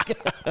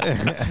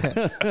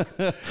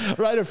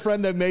 Right. A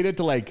friend that made it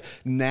to like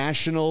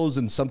nationals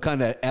and some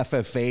kind of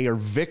FFA or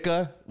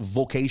VICA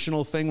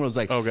vocational thing where it was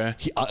like, okay,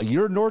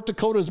 you're North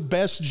Dakota's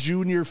best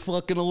junior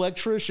fucking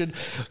electrician.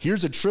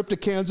 Here's a trip to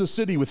Kansas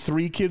City with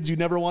 3 kids you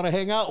never want to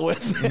hang out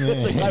with.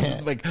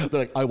 They're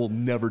like, I will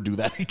never do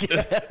that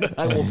again.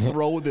 I will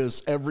throw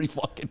this every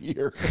fucking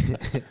year.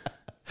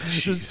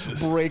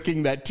 Just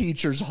breaking that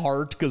teacher's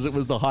heart because it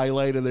was the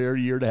highlight of their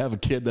year to have a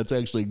kid that's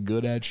actually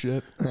good at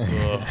shit.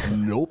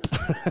 Nope.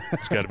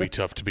 It's got to be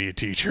tough to be a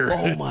teacher.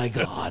 Oh my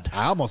God.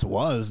 I almost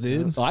was,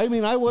 dude. I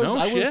mean, I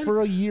went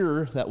for a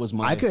year. That was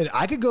my.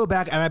 I could go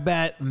back, and I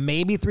bet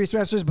maybe 3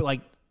 semesters, but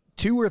like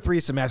 2 or 3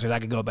 semesters, I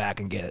could go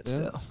back and get it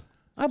still.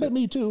 I bet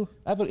me too.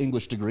 I have an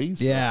English degree.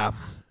 So. Yeah.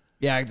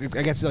 Yeah, I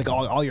guess like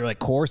all your like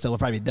core stuff will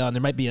probably be done.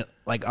 There might be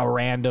a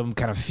random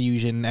kind of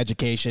fusion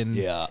education.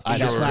 Yeah, I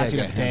just class you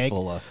have to take.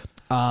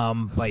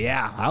 But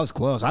yeah, I was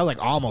close. I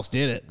like almost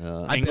did it.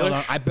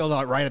 I built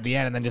out right at the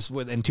end, and then just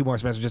in 2 more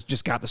semesters,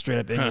 just got the straight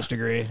up English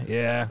degree.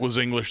 Yeah. Was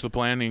English the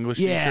plan? English?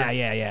 Yeah,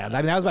 teacher? yeah. I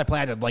mean, that was my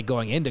plan to like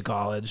going into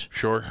college.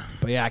 Sure.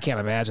 But yeah, I can't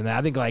imagine that.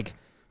 I think like.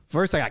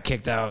 First, I got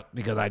kicked out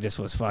because I just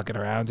was fucking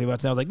around too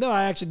much. And I was like, no,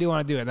 I actually do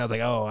want to do it. And I was like,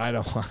 oh, I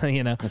don't want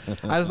to,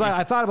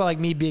 I thought about like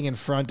me being in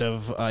front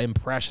of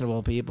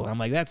impressionable people. I'm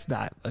like, that's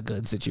not a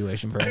good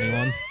situation for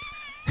anyone.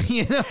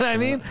 You know what I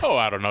mean? Oh,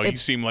 I don't know. You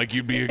seem like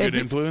you'd be a good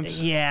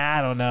influence. Yeah,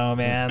 I don't know,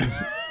 man.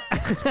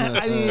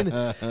 I mean,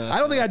 I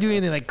don't think I'd do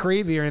anything like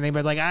creepy or anything,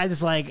 but like,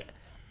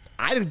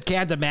 I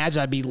can't imagine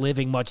I'd be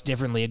living much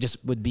differently. It just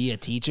would be a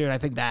teacher, and I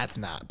think that's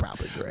not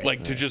probably great.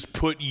 Like to just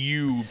pick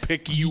you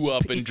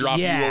up and drop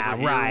you over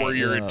here where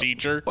you're a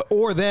teacher.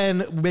 Or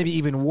then, maybe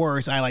even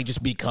worse, I like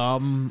just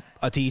become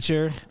a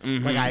teacher.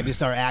 Mm-hmm. Like I just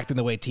start acting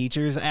the way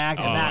teachers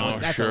act,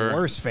 and that's a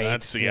worse fate.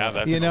 That's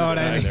you know what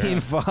I mean?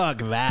 Fuck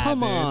that.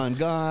 Come dude. on,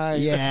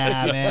 guys.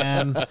 Yeah,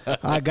 man.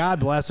 God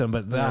bless them,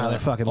 but they're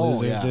fucking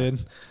losers, dude.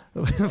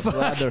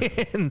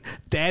 Fucking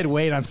dead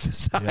weight on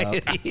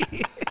society.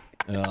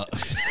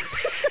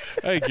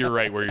 I think you're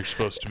right where you're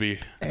supposed to be.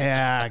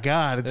 Yeah,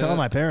 God, tell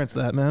my parents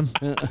that, man.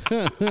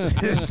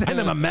 Send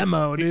them a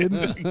memo, dude.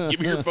 Give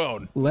me your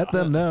phone. Let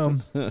them know.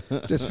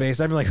 Just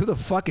FaceTime me like, who the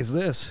fuck is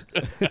this?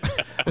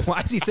 Why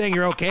is he saying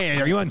you're okay?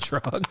 Are you on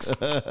drugs?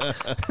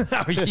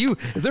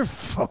 Is there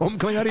foam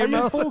coming out of your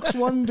mouth? Are your folks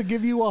wanting to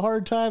give you a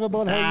hard time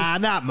about how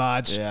not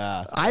much.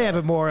 Yeah. I have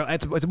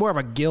it's more of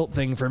a guilt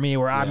thing for me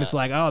where I'm just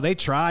like, oh, they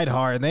tried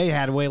hard and they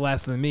had way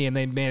less than me and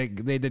they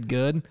did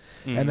good.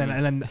 Mm-hmm. And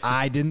then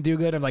I didn't do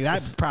good. I'm like,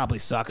 that probably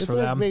sucks for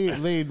them.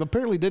 They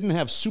apparently didn't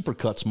have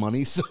Supercuts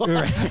money, so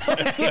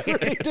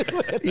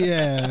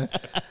yeah.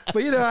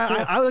 But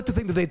I like to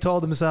think that they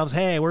told themselves,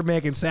 "Hey, we're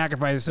making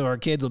sacrifices so our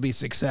kids will be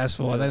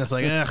successful," and then it's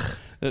like, ugh.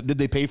 Did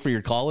they pay for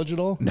your college at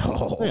all?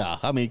 No. Yeah,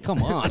 I mean,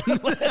 come on.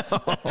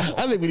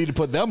 I think we need to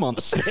put them on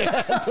the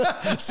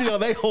stand. See how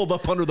they hold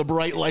up under the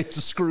bright lights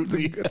of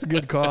scrutiny. That's a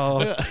good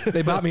call.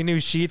 They bought me new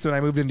sheets when I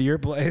moved into your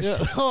place.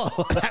 Yeah. Oh,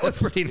 that was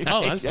pretty nice.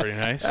 Oh, that's pretty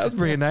nice. That was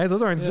pretty nice.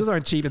 Those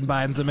aren't cheap in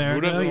Biden's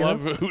America.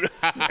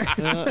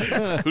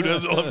 Who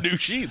doesn't love new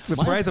sheets?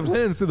 The price of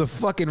linens through the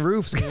fucking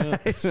roofs,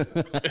 guys.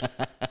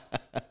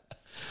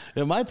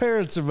 Yeah, my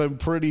parents have been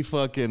pretty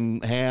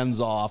fucking hands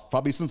off,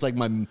 probably since like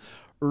my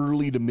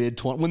early to mid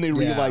 20s when they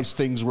realized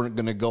things weren't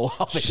going to go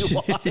how they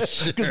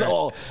wanted.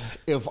 Because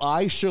if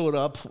I showed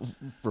up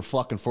for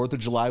fucking 4th of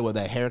July with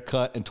a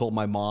haircut and told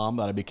my mom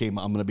that I'm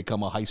going to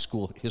become a high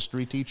school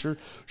history teacher,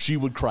 she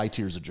would cry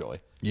tears of joy.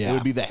 Yeah. It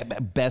would be the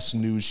best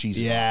news she's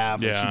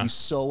got. She'd be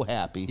so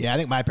happy. Yeah, I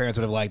think my parents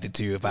would have liked it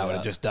too if I would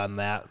have just done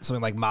that.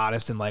 Something like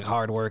modest and like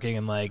hardworking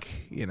and like,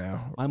 you know,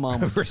 my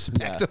mom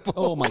respectable.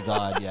 Oh my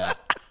God, yeah.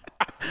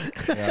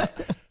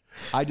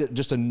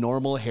 Just a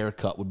normal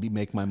haircut would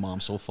make my mom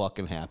so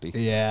fucking happy.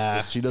 Yeah.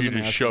 She doesn't.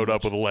 You just showed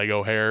up with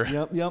Lego hair.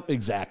 Yep,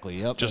 exactly.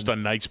 Yep. Just a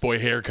nice boy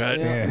haircut.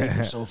 Yeah, make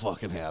her so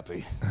fucking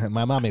happy.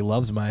 My mommy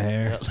loves my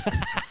hair.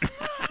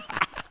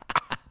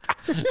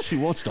 She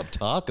won't stop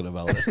talking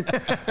about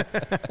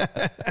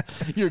it.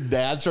 Your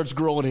dad starts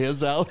growing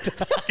his out.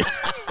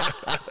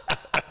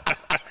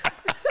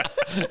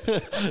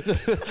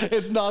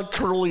 It's not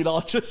curly at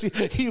all. Just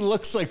he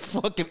looks like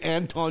fucking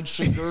Anton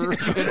Chigurh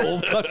in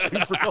Old Country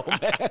for Old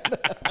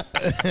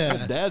Man.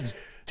 My dad's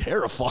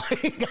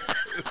terrifying.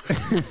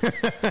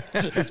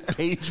 His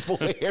page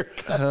boy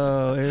haircut.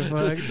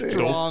 Oh, just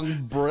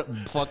strong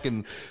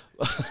fucking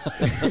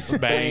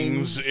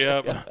bangs.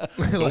 Yep.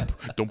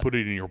 Don't put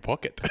it in your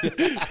pocket.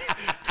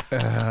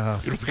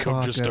 It'll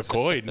become just a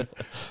coin,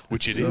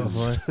 which it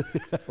is.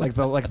 like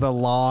the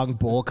long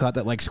bowl cut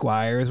that like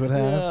Squires would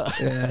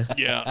have.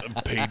 Yeah,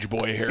 page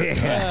boy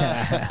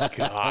haircut.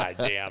 God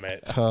damn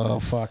it. Oh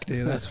fuck,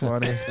 dude, that's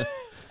funny.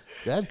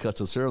 Dad cuts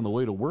his hair on the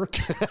way to work.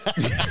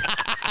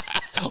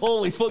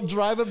 Holy fuck,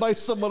 driving by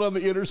someone on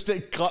the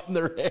interstate cutting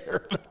their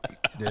hair.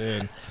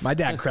 Dude, my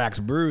dad cracks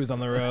brews on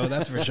the road,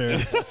 that's for sure.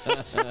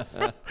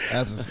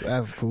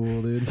 That's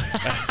cool, dude.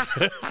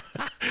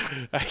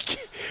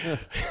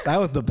 That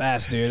was the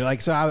best, dude.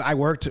 Like, so I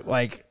worked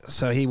like,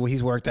 so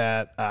he's worked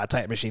at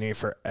Titan Machinery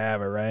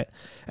forever, right?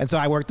 And so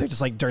I worked there just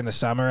like during the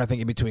summer, I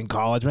think in between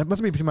college. It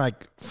must be between my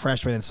like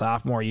freshman and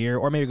sophomore year,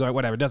 or maybe going,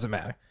 whatever, it doesn't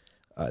matter.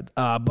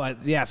 But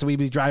yeah, so we'd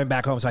be driving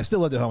back home. So I still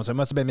lived at home, so it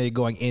must have been maybe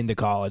going into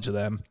college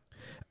then.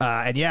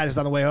 And yeah, just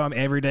on the way home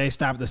every day,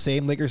 stop at the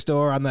same liquor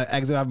store on the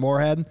exit out of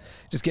Moorhead.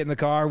 Just get in the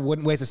car,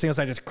 wouldn't waste a single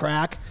second, just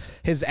crack.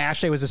 His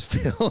ashtray was just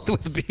filled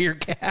with beer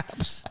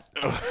caps.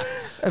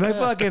 And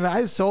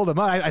I sold them.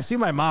 I see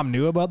my mom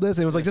knew about this.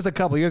 It was like just a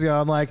couple years ago.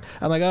 I'm like,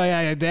 oh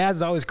yeah, your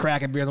dad's always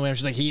cracking beers on the way.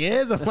 She's like, he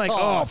is. I'm like,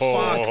 oh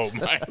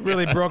fuck,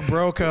 really broke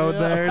bro code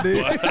there,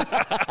 dude.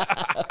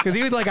 Because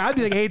he was like, I'd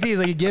be like 18. He's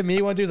like, you give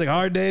me one too. He's like,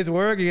 hard day's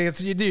work. That's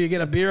what you do. You get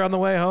a beer on the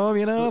way home,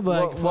 you know.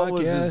 But what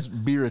was his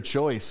beer of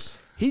choice?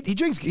 He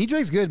drinks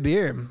good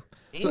beer.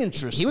 So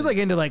interesting. He was like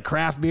into like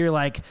craft beer,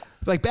 like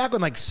back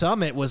when like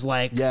Summit was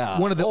like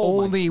one of the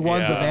only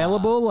ones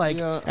available,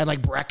 and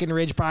like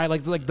Breckenridge probably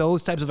like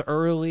those types of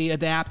early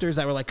adapters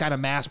that were like kind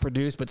of mass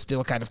produced but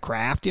still kind of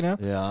craft, you know.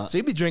 Yeah. So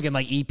he'd be drinking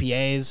like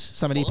EPAs,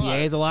 Summit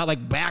EPAs a lot,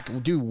 like back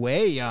dude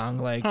way young,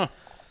 like. Huh.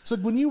 So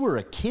when you were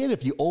a kid,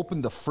 if you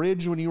opened the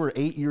fridge when you were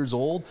 8 years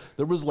old,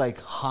 there was like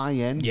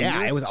high-end beer?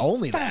 Yeah, it was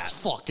only that. That's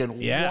fucking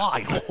wild.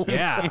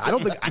 Yeah, I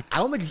don't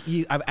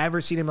think I've ever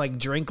seen him like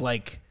drink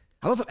like.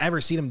 I don't know if I've ever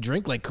seen him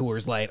drink like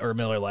Coors Light or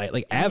Miller Light,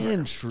 like ever.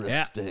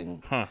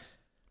 Interesting. Yeah. Huh.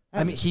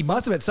 I mean, he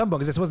must have at some point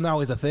because this wasn't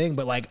always a thing,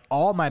 but like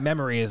all my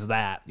memory is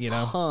that, you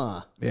know.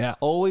 Huh. Yeah.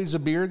 Always a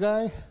beer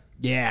guy?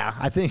 Yeah,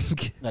 I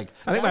think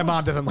my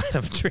mom doesn't let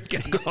him drink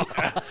alcohol.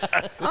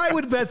 I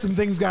would bet some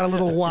things got a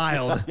little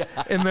wild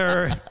in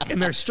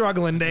their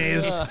struggling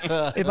days.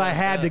 If I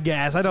had to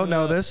guess, I don't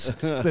know this.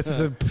 This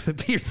is a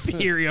pure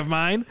theory of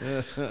mine,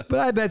 but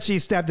I bet she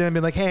stepped in and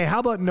been like, "Hey,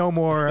 how about no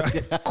more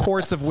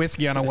quarts of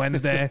whiskey on a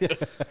Wednesday?"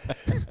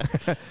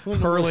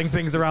 Hurling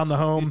things around the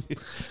home.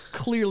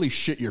 Clearly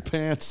shit your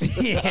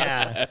pants.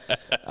 Yeah,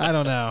 I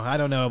don't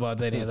know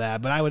about any of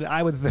that, but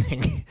I would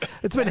think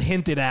it's been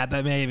hinted at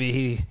that maybe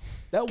he.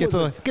 Gets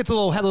a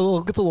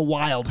little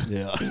wild.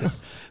 Yeah.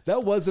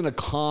 That wasn't a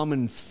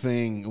common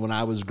thing when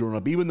I was growing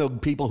up. Even though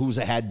people who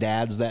had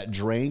dads that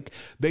drank,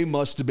 they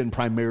must have been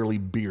primarily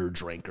beer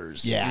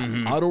drinkers. Yeah.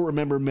 Mm-hmm. I don't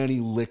remember many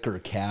liquor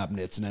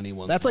cabinets in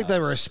anyone's That's like house.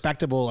 the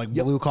respectable like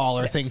blue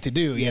collar thing to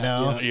do, you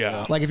know?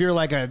 Yeah. Like if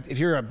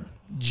you're a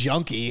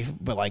junkie,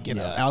 but like, you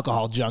know,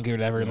 alcohol junkie or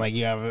whatever, and like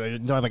you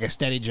don't have like a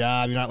steady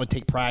job, you're not going to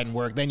take pride in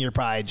work, then you're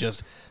probably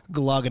just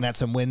glugging at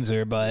some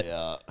Windsor, but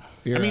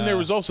I mean, there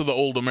was also the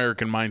old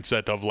American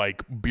mindset of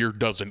like beer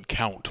doesn't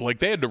count. Like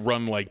they had to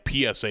run like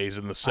PSAs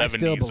in the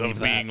 70s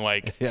of being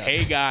like,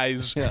 hey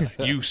guys,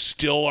 you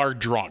still are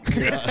drunk.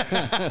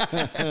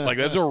 Like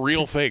that's a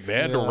real thing. They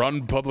had to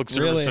run public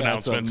service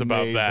announcements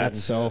about that.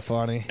 That's so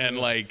funny. And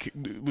like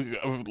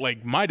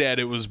my dad,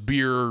 it was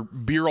beer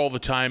all the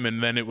time,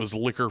 and then it was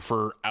liquor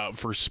for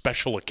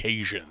special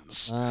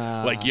occasions.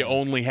 Like you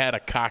only had a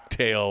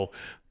cocktail.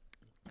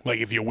 Like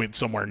if you went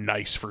somewhere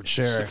nice for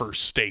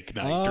steak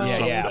night or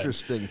something. Yeah.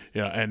 Interesting.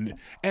 Yeah,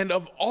 and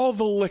of all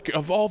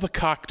the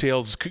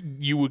cocktails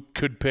you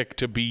could pick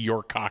to be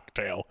your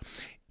cocktail,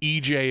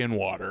 EJ and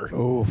water.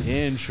 Oof.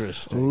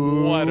 Interesting.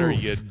 Oof. What are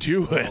you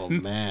doing? Oh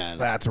man,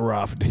 That's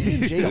rough,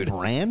 dude. EJ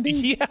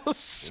brandy.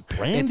 Yes.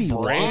 Brandy It's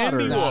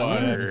brandy water.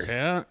 water.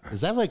 Yeah.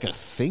 Is that like a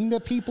thing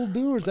that people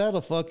do, or is that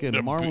a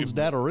fucking Marlon's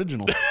dad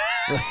original?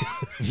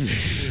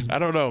 I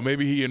don't know.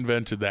 Maybe he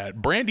invented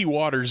that. Brandy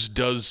Waters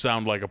does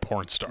sound like a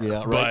porn star.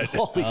 Yeah, right. But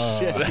Holy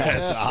shit,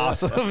 that's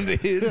Awesome,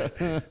 dude.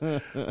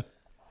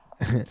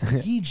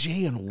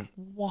 EJ and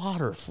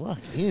water. Fuck,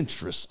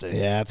 interesting.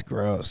 Yeah, that's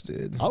gross,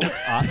 dude. Oh,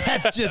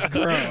 That's just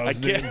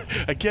gross.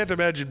 I can't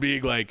imagine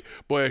being like,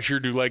 boy, I sure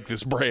do like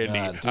this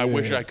brandy. I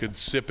wish I could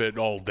sip it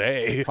all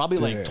day. probably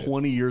like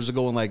 20 years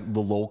ago when like the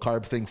low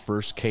carb thing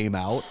first came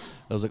out.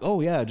 I was like, oh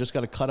yeah, I just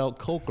got to cut out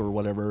Coke or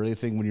whatever, or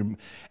anything when you're,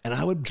 and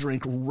I would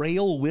drink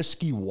rail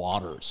whiskey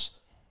waters.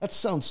 That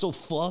sounds so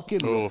fucking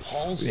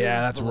repulsive.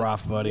 Yeah, that's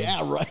rough, buddy.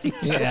 Yeah, right.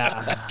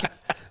 Yeah.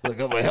 Like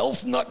I'm a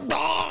health nut.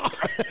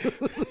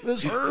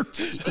 This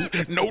hurts.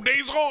 No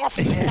days off.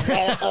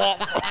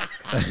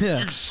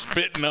 You're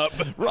spitting up.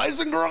 Rise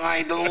and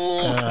grind.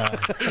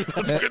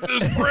 Let's get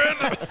this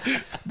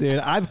bread. Dude,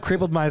 I've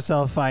crippled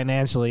myself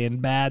financially in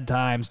bad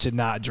times to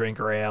not drink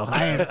rail.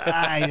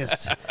 I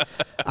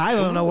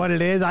don't know what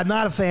it is. I'm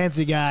not a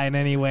fancy guy in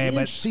any way,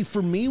 but See,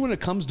 for me, when it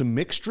comes to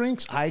mixed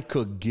drinks, I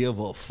could give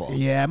a fuck.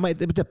 yeah,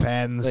 it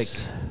depends. Like,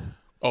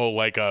 Oh,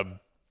 like a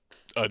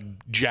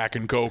Jack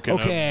and Coke and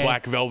a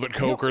Black Velvet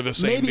Coke are the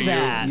same maybe to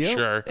that. you. Yep.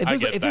 Sure.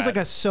 If there's like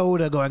a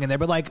soda going in there,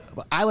 but like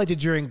I like to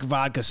drink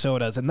vodka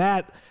sodas, and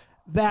that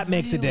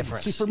makes a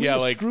difference. See, for me, Yeah, a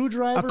like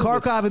screwdriver. A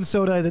Kharkov and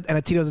soda and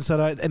a Tito's and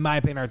soda, in my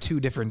opinion, are two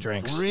different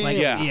drinks. Really? Like,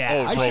 Yeah.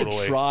 Oh, I totally.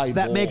 should try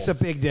that both. makes a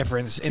big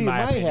difference See, in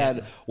my opinion.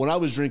 head, when I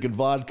was drinking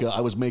vodka, I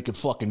was making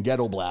fucking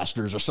ghetto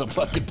blasters or some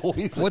fucking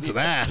poison. What's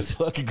that?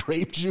 Fucking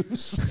grape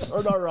juice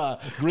or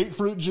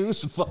grapefruit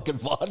juice and fucking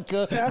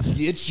vodka.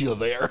 Gets you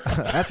there.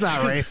 That's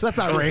not racist. That's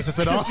not racist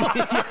at all.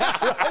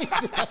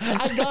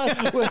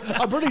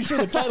 I'm pretty sure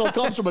the title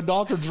comes from a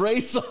Dr. Dre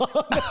song.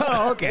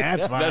 Oh, okay,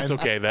 that's fine. That's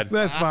okay.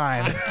 That's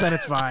fine. Then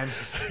it's fine.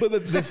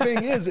 But the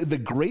thing is, the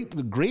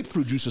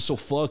grapefruit juice is so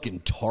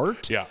fucking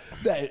tart. Yeah.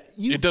 That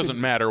It doesn't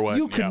matter what-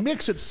 you could yeah.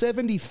 mix it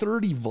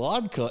 70-30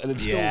 vodka and it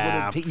still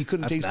Yeah, wouldn't you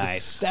couldn't that's taste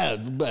nice. that.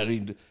 I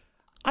mean,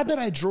 I bet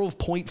I drove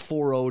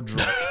 0.40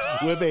 drunk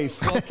with a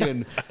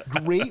fucking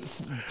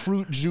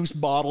grapefruit juice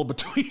bottle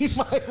between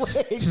my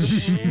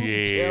legs.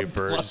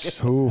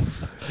 Jeepers.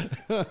 Oof.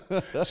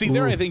 See,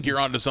 there I think you're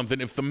onto something.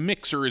 If the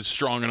mixer is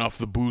strong enough,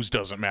 the booze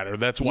doesn't matter.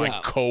 That's why Yeah.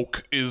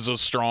 Coke is a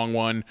strong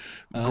one.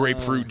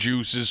 Grapefruit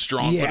juice is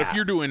strong. But yeah. if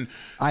you're doing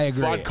I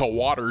agree. vodka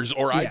waters,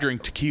 or I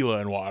drink tequila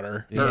and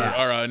water,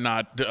 or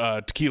not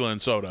tequila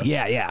and soda.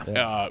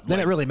 Yeah. Then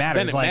it really matters.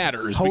 Then it like,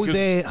 matters.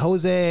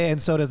 Jose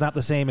and soda is not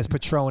the same as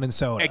Patron and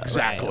soda.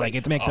 Exactly. Right? Like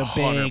it makes a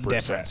big 100%.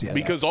 difference. Yeah.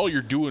 Because all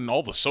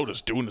the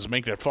soda's doing is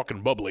making it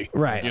fucking bubbly.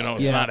 Right. You know,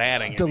 it's Yeah. not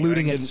adding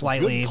Diluting anything. it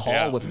slightly. Good call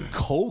Yeah. with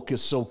Coke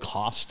is so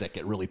caustic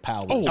it really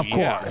powers. Oh, Of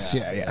course.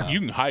 Yeah. You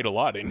can hide a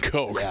lot in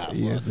Coke. Yeah.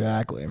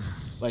 Exactly.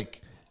 Like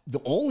the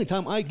only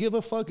time I give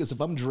a fuck is if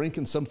I'm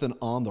drinking something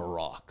on the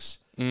rocks.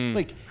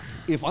 Like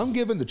if I'm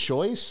given the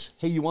choice,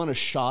 hey, you want a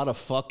shot of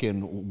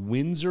fucking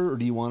Windsor or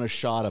do you want a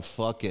shot of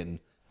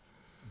fucking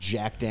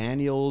Jack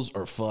Daniels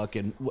or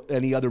fucking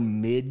any other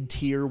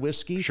mid-tier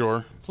whiskey?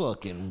 Sure.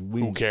 Fucking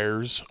Windsor. Who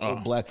cares?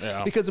 Black.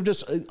 Yeah. Because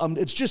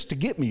it's just to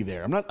get me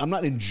there. I'm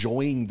not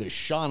enjoying the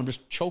shot. I'm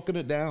just choking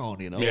it down,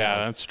 you know?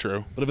 Yeah, that's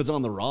true. But if it's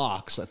on the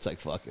rocks, that's like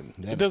fucking.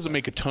 It doesn't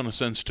make a ton of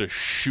sense to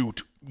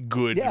shoot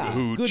good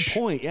hooch. Good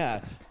point.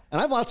 Yeah. And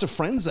I have lots of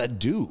friends that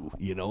do,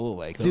 you know,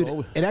 like,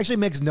 Dude, it actually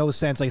makes no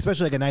sense. Like,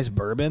 especially like a nice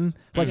bourbon.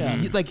 Like,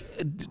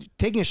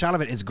 taking a shot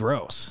of it is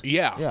gross.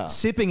 Yeah. Yeah.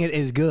 Sipping it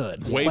is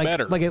good. Way like,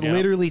 better. Like it Yeah.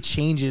 literally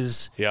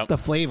changes Yep. the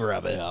flavor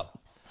of it. yeah.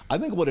 I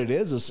think what it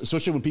is,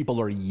 especially when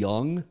people are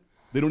young,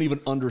 they don't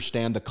even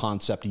understand the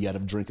concept yet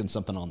of drinking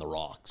something on the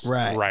rocks.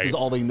 Right. Right. Because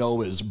all they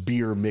know is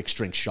beer mixed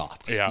drink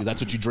shots. Yeah.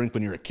 That's what you drink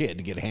when you're a kid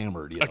to get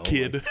hammered. You know? A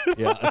kid.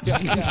 Like,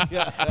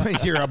 yeah.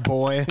 You're a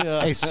boy,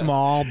 a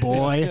small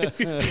boy.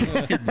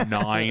 You're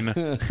 9.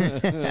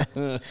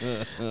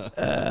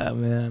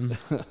 Man.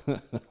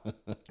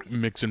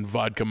 Mixing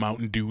vodka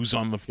Mountain Dews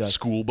on the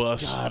school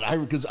bus. God,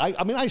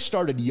 I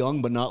started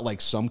young, but not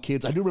like some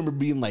kids. I do remember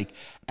being like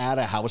at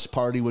a house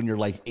party when you're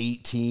like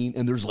 18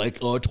 and there's like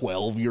a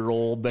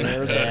 12-year-old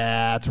there.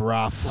 Yeah, it's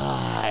rough.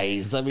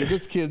 Guys, I mean,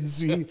 this kid's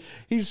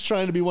he's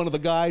trying to be one of the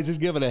guys. He's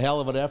giving a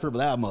hell of an effort, but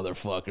that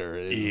motherfucker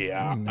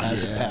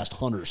hasn't passed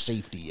hunter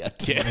safety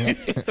yet. Yeah. He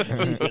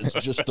is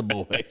just a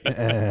boy.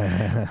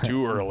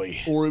 Too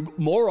early. Or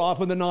more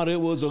often than not, it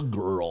was a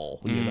girl.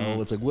 You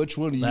know, it's like, which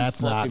one of you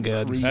That's not fucking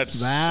good. creeps?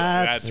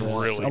 That's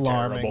really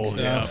alarming terrible.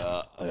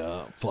 stuff.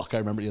 Yeah. Fuck, I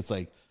remember it's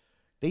like,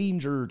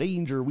 danger,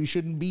 danger, we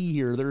shouldn't be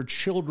here. There are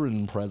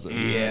children present.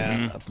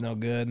 Yeah, that's no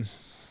good.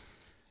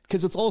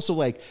 Because it's also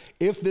like,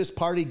 if this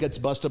party gets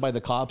busted by the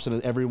cops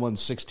and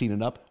everyone's 16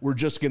 and up, we're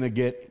just going to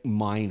get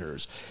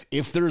minors.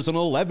 If there's an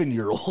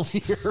 11-year-old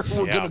here,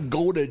 we're going to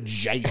go to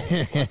jail. An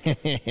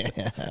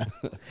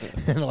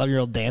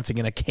 11-year-old dancing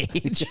in a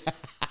cage.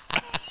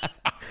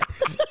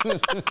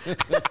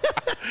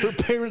 Her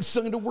parents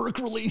sung to work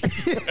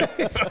release.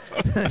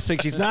 It's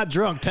like she's not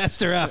drunk.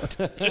 Test her out.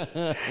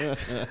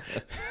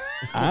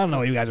 I don't know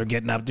what you guys are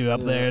getting up to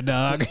up there,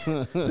 dog.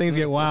 Things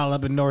get wild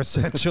up in North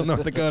Central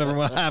North Dakota from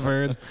what I've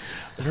heard.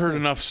 I've heard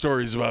enough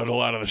stories about a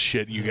lot of the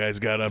shit you guys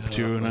got up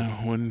to,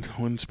 and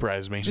wouldn't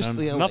surprise me.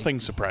 Nothing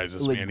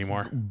surprises me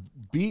anymore.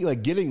 Be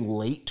like getting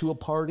late to a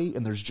party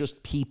and there's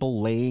just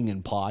people laying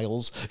in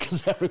piles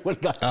because everyone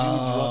got too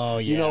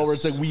drunk. You know, where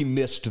it's like we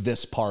missed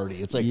this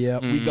party. It's like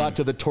we got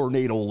to the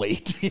tornado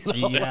late. You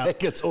know,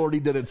 like it's already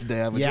did its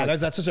damage. Yeah, like,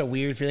 that's such a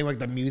weird feeling. Like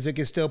the music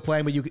is still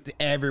playing, but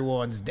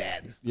everyone's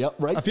dead. Yep,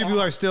 right. A few people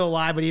are still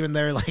alive, but even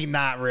they're like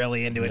not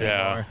really into it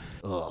anymore.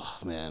 Oh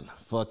man,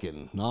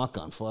 fucking knock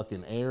on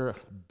fucking air,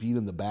 beat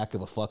in the back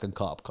of a fucking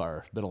cop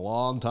car. Been a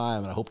long time,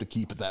 and I hope to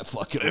keep it that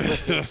fucking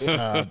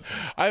way.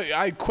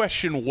 I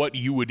question what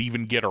you would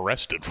even get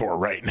arrested for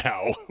right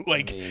now.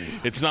 Like,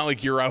 it's not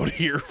like you're out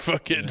here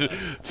fucking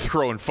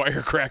throwing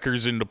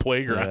firecrackers into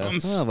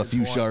playgrounds. I'll have a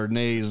few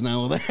Chardonnays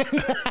now and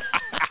then.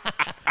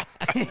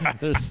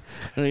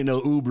 There ain't no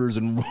Ubers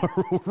in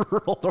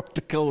rural North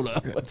Dakota.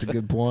 That's a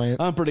good point.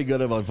 I'm pretty good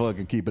about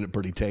fucking keeping it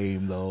pretty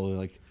tame, though.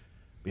 Like,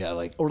 yeah,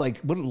 like, or like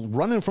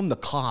running from the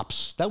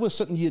cops. That was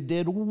something you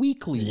did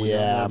weekly when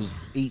I was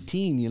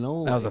 18, you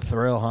know? That was a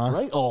thrill, huh?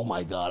 Right? Oh,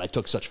 my God. I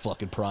took such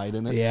fucking pride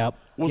in it. Yep.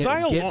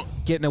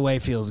 Getting away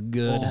feels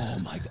good. Oh,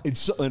 my God.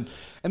 It's so, and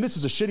this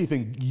is a shitty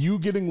thing. You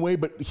getting away,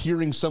 but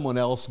hearing someone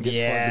else get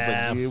fucked. It's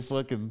like, you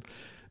fucking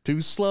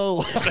too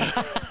slow.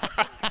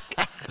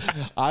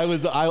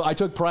 I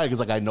took pride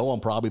because, like, I know I'm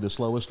probably the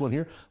slowest one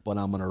here, but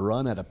I'm going to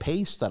run at a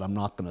pace that I'm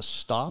not going to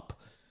stop.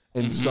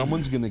 And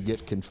someone's going to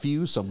get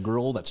confused. Some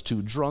girl that's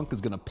too drunk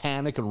is going to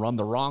panic and run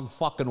the wrong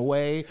fucking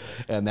way.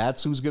 And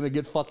that's who's going to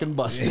get fucking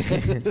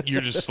busted. You're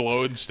just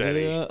slow and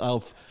steady. Yeah,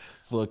 I'll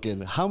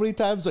fucking, how many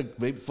times, like,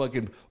 maybe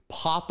fucking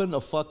popping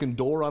a fucking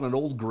door on an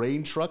old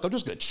grain truck? I'm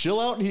just going to chill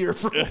out in here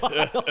for a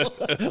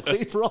while.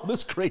 Wait for all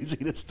this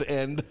craziness to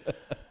end.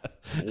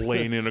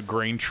 Laying in a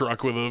grain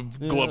truck with a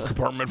glove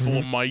compartment full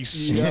of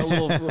mice. Yeah, a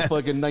little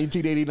fucking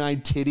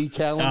 1989 titty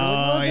calendar.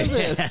 Like, look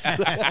at this.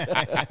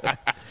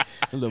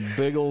 The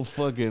big old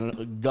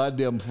fucking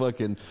goddamn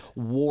fucking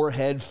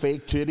warhead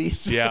fake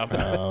titties. Yeah.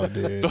 Oh,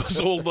 dude.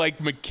 Those old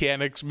like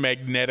mechanics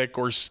magnetic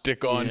or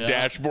stick-on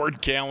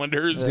dashboard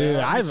calendars. Dude,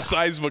 the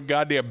size of a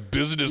goddamn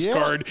business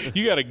card.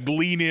 You got to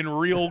lean in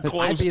real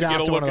close to get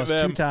a look at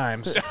them. 2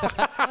 times.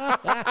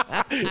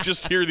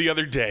 Just here the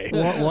other day.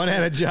 One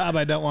had a job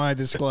I don't want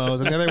to disclose,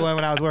 and the other one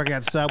when I was working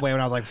at Subway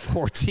when I was like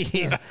 14.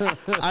 You're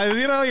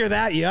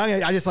that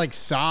young. I just like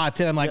saw it,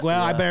 and I'm like,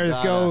 well, I better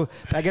just go.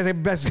 I guess I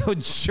best go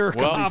jerk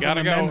off in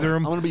the men's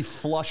room. I'm gonna be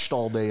flushed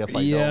all day if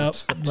I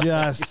don't.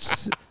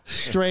 Just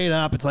straight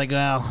up. It's like,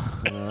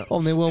 well,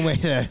 only one way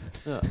to.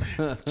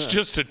 It's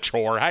just a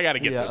chore. I got to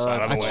get this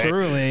out of the way.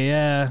 Truly,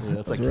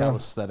 it's like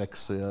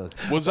calisthenics.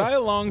 Was I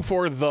along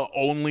for the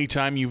only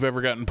time you've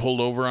ever gotten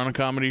pulled over on a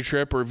comedy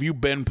trip, or have you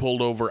been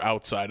pulled over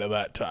outside of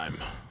that time?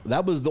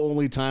 That was the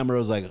only time where I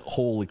was like,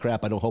 holy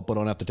crap, I hope I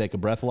don't have to take a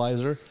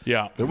breathalyzer.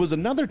 Yeah. There was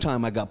another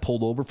time I got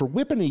pulled over for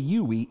whipping a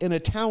Yui in a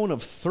town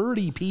of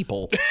 30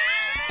 people,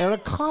 and a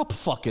cop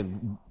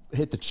fucking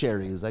hit the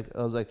cherry. I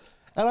was like,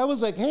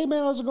 hey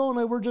man, how's it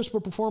going? We're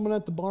performing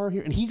at the bar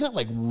here. And he got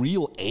like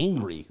real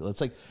angry. It's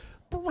like,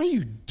 but what are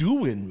you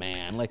doing,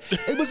 man? Like,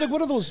 it was like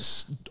one of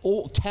those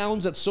old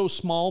towns that's so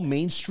small,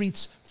 main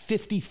streets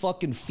 50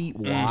 fucking feet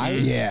wide.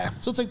 Yeah.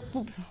 So it's like,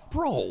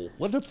 bro,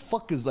 what the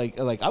fuck is like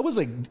I was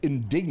like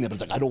indignant.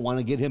 It's like, I don't want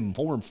to get him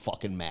more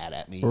fucking mad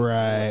at me.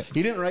 Right.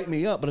 He didn't write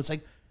me up, but it's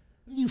like,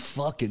 what are you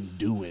fucking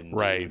doing?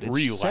 Right. Dude? It's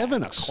relax.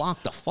 7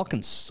 o'clock. The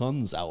fucking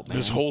sun's out, man.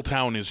 This whole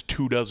town is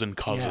 24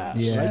 cousins.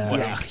 Yeah.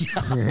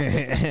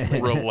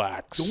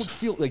 Relax. Don't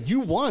feel like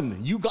you won.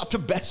 You got the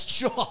best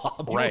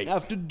job. You Right. don't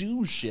have to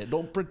do shit.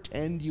 Don't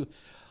pretend you.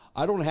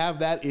 I don't have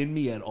that in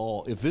me at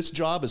all. If this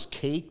job is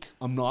cake,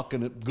 I'm not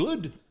gonna.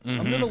 Good.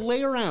 I'm gonna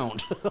lay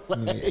around.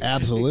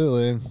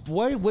 Absolutely.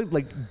 Why?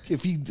 Like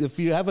if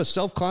you have a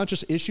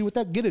self-conscious issue with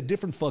that, get a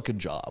different fucking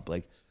job.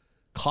 Like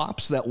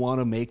cops that want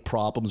to make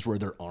problems where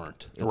there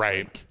aren't. It's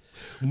right. Like,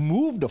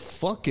 move to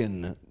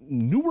fucking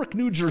Newark,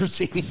 New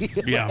Jersey.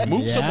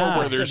 Move somewhere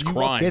where there's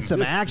crime. Get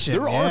some action.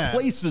 There are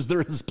places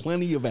there is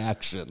plenty of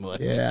action. Like,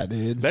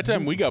 dude. That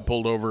time we got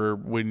pulled over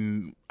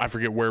when I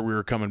forget where we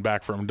were coming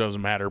back from.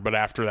 Doesn't matter. But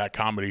after that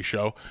comedy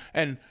show,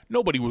 and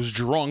nobody was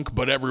drunk,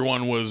 but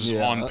everyone was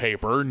on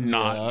paper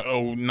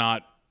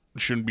not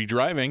shouldn't be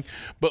driving.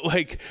 But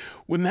like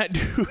when that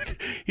dude,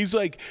 he's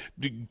like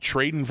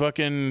trading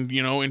fucking,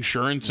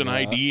 insurance and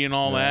ID and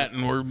all that.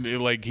 And we're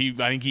like, I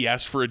think he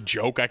asked for a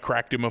joke. I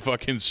cracked him a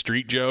fucking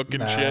street joke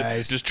and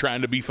shit, just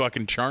trying to be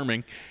fucking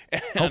charming.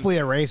 And hopefully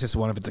a racist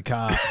one if it's a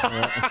cop.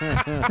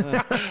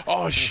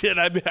 Oh shit,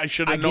 I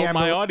should have known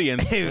my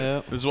audience.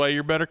 This is why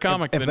you're a better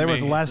comic than me. If there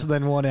was less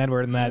than one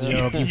N-word in that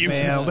joke, you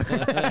failed.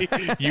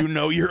 You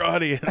know your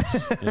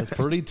audience. It's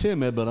pretty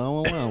timid, but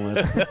I'll allow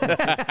it.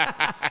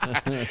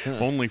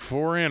 Only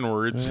 4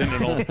 N-words in an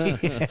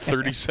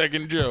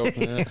 30-second joke.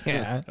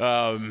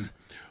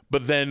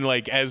 But then,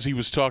 like, as he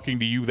was talking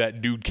to you,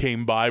 that dude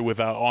came by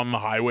on the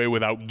highway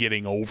without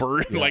getting over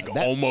and,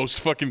 almost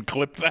fucking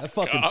clipped that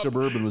fucking cop.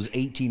 Suburban was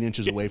 18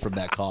 inches away from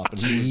that cop.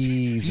 And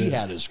he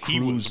had his cruise He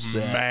was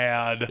set.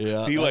 mad.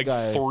 Yeah, he, like,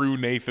 guy threw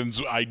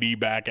Nathan's ID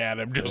back at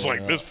him, just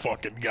like, this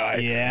fucking guy.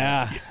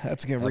 Yeah,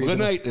 that's a good reason. Good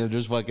night. And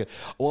just fucking.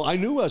 Well, I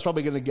knew I was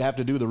probably going to have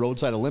to do the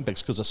roadside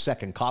Olympics because a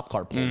second cop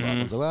car pulled up.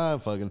 I was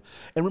like, fucking.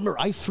 And remember,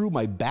 I threw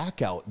my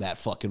back out that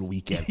fucking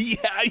weekend. Yeah,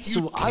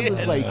 so did. I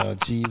was like, Oh,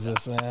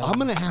 Jesus, man. I'm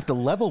going to have to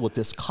level with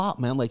this cop,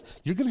 man. Like,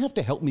 you're going to have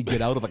to help me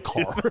get out of the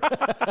car.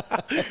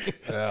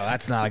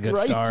 That's not a good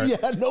right? start. Yeah,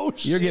 no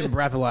shit. You're getting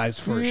breathalyzed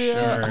for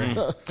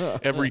sure.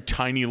 Every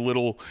tiny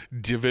little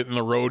divot in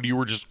the road, you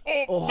were just,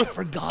 Oh, I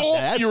forgot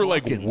that. you were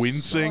like Fucking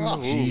wincing.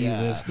 sucks.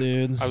 Jesus,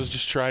 dude. I was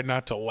just trying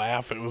not to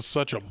laugh. It was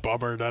such a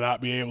bummer to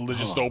not be able to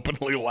just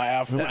openly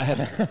laugh. I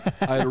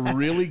had a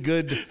really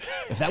good.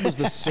 If that was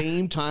the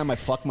same time I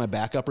fucked my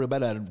back up real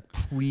bad, I had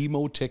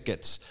primo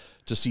tickets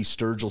to see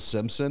Sturgill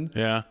Simpson.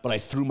 Yeah. But I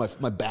threw my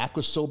back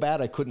was so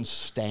bad I couldn't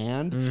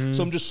stand.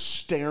 So I'm just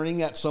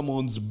staring at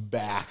someone's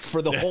back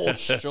for the whole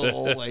show,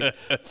 like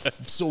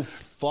so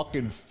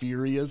fucking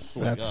furious.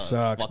 Like, That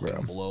sucks, fucking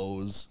bro.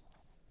 blows.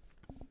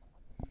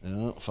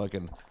 Yeah,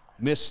 fucking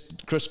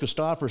missed Chris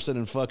Christopherson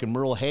and fucking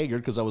Merle Haggard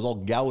because I was all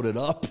gouted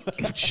up.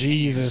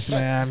 Jesus,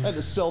 man. I had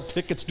to sell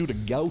tickets due to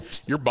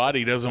gout. Your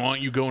body doesn't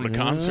want you going to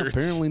concerts.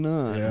 Apparently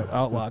not. Yeah,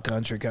 outlaw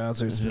country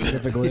concerts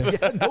specifically.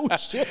 Yeah, no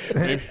shit.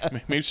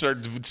 Maybe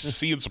start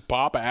seeing some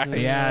pop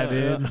acts. Yeah,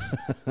 dude.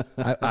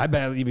 I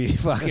bet you'd be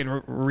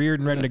fucking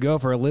reared and ready to go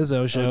for a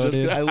Lizzo show,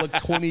 dude. I look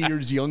 20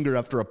 years younger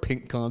after a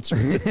Pink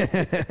concert.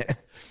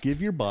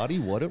 Give your body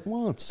what it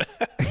wants.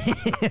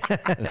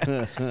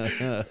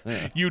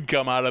 You'd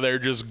come out of there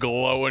just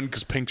glowing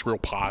because Pink's real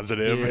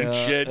positive and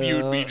shit.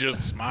 You'd be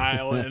just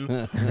smiling.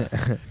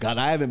 God,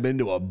 I haven't been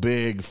to a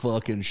big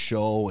fucking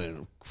show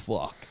in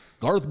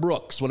Garth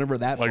Brooks, whenever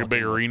that Like a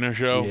big arena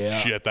show? Yeah.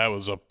 Shit, that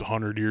was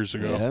 100 years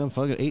ago. Yeah,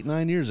 fucking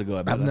 8-9 years ago.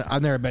 I bet.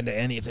 I've never been to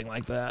anything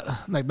like that.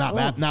 Like not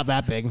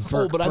that big.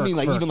 But I mean,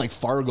 like even like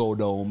Fargo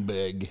Dome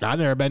big. I've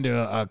never been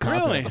to a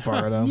concert Really? at the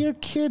Fargo Dome. You're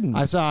kidding.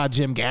 I saw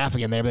Jim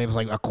Gaffigan there, but it was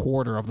like a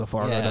quarter of the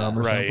Fargo Yeah, Dome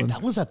or right. something.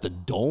 That was at the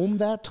Dome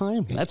that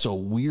time. That's a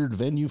weird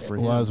venue for It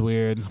him. was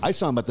weird. I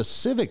saw him at the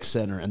Civic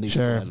Center, and they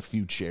still Sure. had a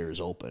few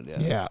chairs open. Yeah.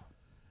 Yeah.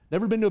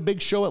 Never been to a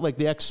big show at like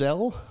the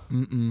XL?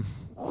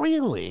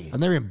 Really? I've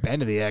never even been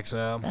to the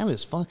XO. That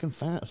is fucking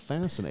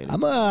fascinating.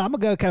 I'm a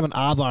kind of an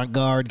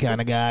avant-garde kind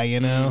of guy,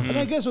 you know. And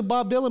I guess when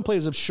Bob Dylan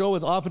plays a show,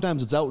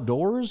 oftentimes it's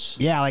outdoors.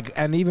 Yeah, like,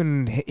 and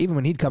even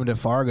when he'd come to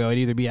Fargo, it'd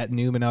either be at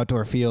Newman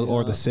Outdoor Field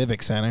or the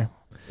Civic Center.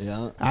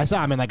 Yeah. I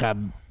saw him in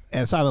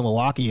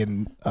Milwaukee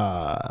in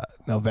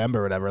November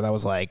or whatever. That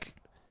was like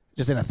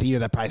just in a theater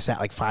that probably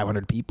sat like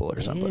 500 people or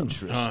something.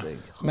 Interesting.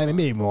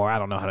 Maybe more. I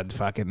don't know how to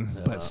fucking,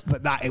 but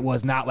not. It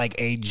was not like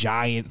a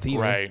giant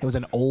theater. Right. It was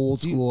an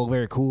old school,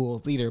 very cool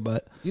theater.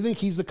 But You think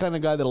he's the kind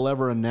of guy that'll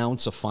ever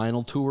announce a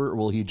final tour, or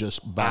will he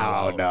just bow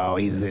out? no,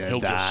 he's gonna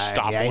He'll die. just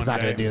stop Yeah, he's one not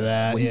gonna day. do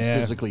that. Well, he Yeah.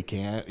 physically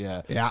can't.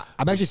 Yeah. Yeah,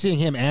 I'm actually seeing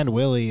him and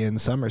Willie in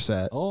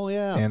Somerset. Oh,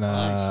 yeah. in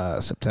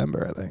Nice.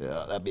 September, I think.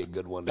 Yeah, that'd be a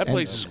good one. That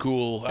place is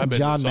cool. I've And been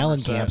John to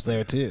Mellencamp's Somerset.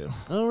 there too.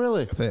 Oh,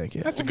 really? I think.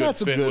 Yeah. That's a He's good got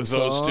some fit good with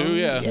those two, songs.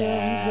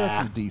 yeah. He's got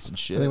some decent I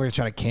shit. think we're gonna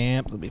try to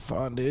camp. It'll be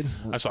fun, dude.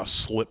 I saw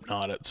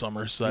Slipknot at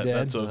Somerset. You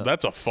did?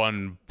 That's a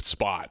fun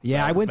spot.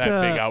 Yeah, I went that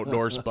to- big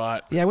outdoor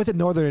spot. Yeah, I went to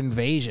Northern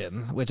Invasion,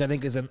 which I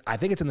think it's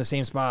in the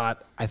same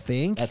spot. I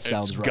think. That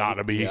sounds It's right.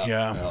 gotta be,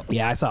 yeah.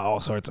 Yeah, I saw all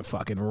sorts of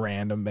fucking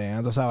random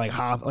bands. I saw like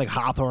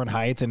Hawthorne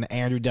Heights and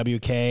Andrew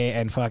WK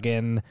and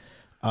fucking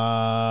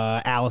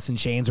Alice in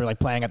Chains were like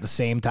playing at the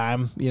same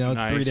time. You know,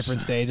 Nice. 3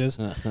 different stages.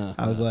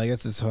 I was like,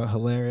 this is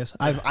hilarious.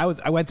 We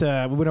went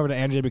over to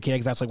Andrew WK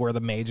because that's like where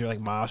the major like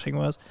moshing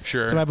was.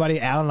 Sure. So my buddy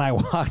Alan and I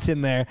walked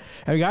in there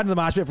and we got into the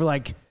mosh pit for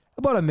like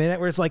about a minute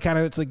where it's like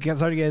starting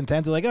to get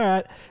intense. We're like, all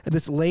right. And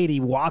this lady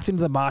walks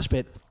into the mosh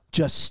pit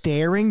just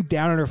staring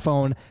down on her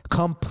phone,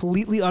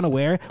 completely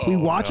unaware. We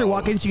watch her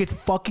walk in, she gets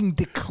fucking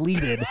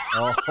depleted.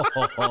 Al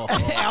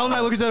and I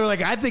look at each other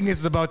like, I think this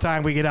is about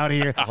time we get out of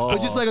here. But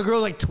just like a girl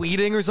like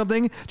tweeting or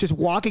something, just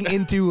walking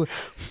into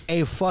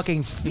a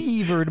fucking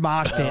fevered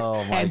mosh pit.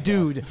 And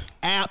dude,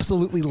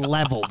 absolutely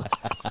leveled.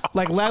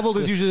 Like leveled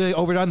is usually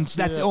overdone.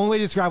 That's the only way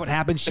to describe what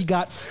happened. She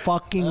got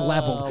fucking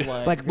leveled.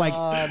 my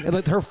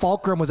Like her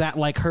fulcrum was at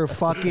like her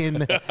fucking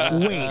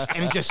waist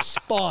and it just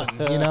spun,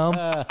 you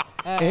know?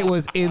 It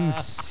was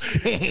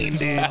insane,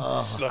 dude.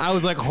 I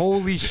was like,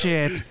 holy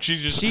shit.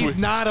 She's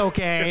not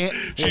okay.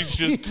 She's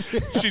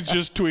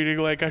just tweeting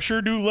like, I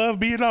sure do love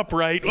being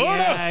upright.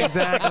 Yeah,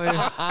 exactly.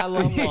 I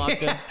love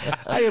walking.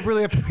 I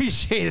really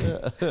appreciate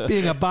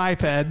being a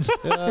biped.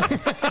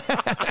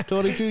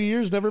 22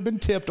 years, never been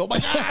tipped. Oh my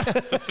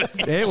God.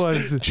 It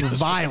was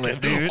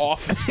violent, dude.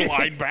 Office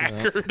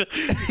linebacker.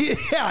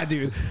 Yeah,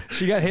 dude.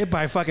 She got hit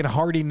by fucking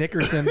Hardy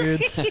Nickerson,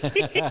 dude.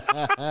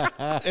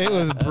 It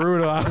was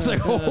brutal. I was like,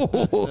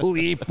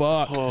 holy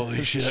fuck.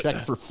 Holy shit. Check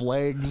for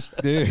flags.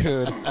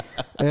 Dude,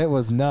 it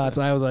was nuts.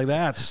 I was like,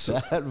 that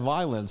That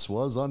violence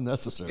was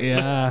unnecessary.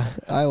 yeah,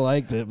 I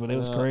liked it, but it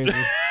was crazy.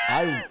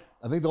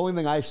 I think the only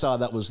thing I saw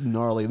that was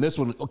gnarly, and this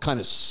one kind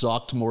of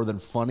sucked more than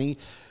funny.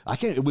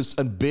 It was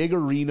a big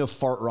arena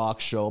fart rock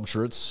show. I'm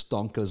sure it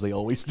stunk as they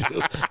always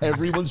do.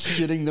 Everyone's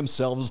shitting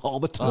themselves all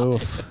the time.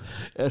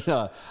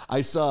 And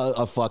I saw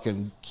a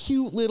fucking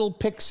cute little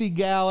pixie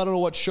gal. I don't know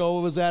what show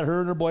it was at. Her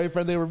and her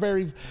boyfriend. They were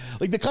very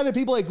like the kind of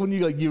people like when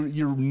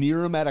you're near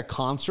them at a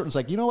concert. It's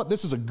like, you know what?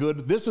 This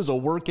is a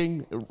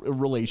working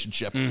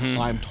relationship.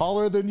 I'm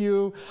taller than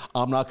you.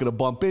 I'm not gonna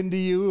bump into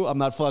you. I'm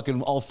not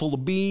fucking all full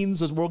of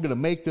beans. We're gonna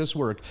make this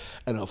work.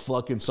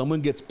 And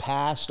someone gets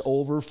passed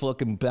over.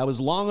 That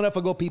was long enough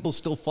ago. People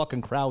still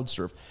fucking crowd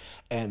surf,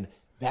 and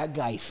that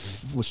guy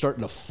was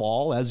starting to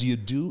fall as you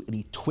do, and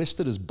he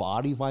twisted his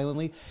body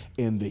violently,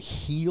 and the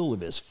heel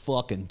of his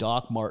fucking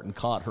Doc Marten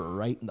caught her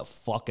right in the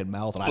fucking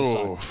mouth, and I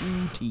saw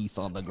 2 teeth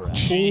on the ground.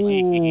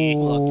 Fucking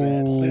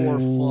poor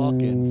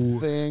fucking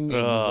thing.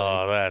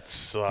 Oh, that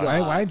sucks.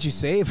 Why didn't you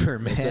save her,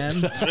 man?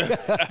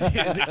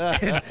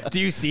 Do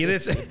you see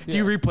this? Do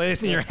you replay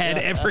this in your head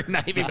every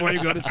night before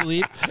you go to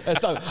sleep?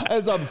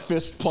 As I'm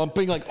fist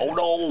pumping, like, oh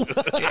no,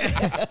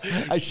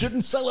 I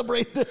shouldn't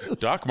celebrate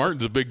this. Doc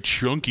Marten's a big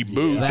chunky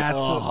boot.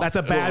 That's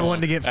a bad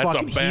one to get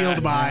fucking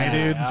healed by,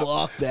 dude.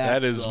 Fuck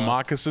that. That is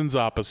moccasins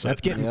opposite.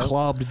 That's getting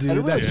clubbed,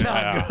 dude. That's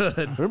not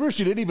good. Remember,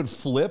 she didn't even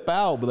flip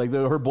out, but like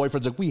her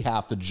boyfriend's like, we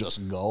have to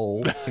just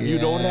go. You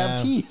don't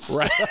have teeth.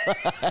 Right.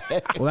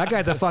 Well, that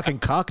guy's a fucking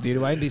cuck, dude.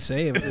 Why didn't he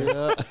save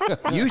him?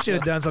 You should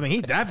have done something.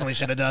 He definitely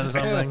should have done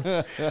something.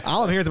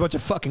 All I'm hearing is a bunch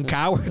of fucking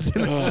cowards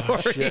in the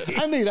story.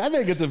 Shit. I mean, I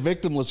think it's a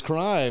victimless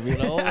crime, you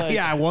know? Like,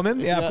 yeah, a woman?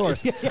 Yeah, of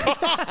course.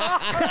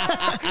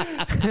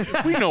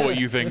 We know what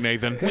you think,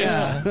 Nathan.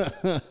 Yeah.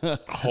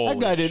 That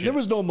guy didn't. There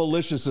was no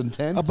malicious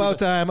intent. About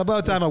time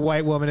a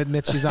white woman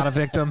admits she's not a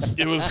victim.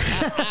 It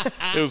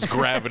was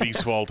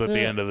gravity's fault at the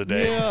end of the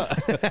day.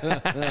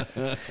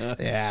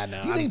 Yeah,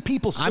 no. Do you think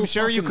people still I'm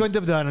sure you couldn't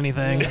have done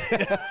anything.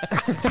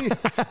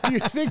 Do you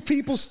think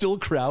people still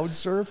crowd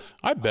surf?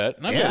 I bet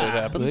it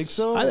happens. Think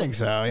so? I think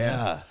so,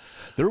 yeah.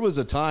 There was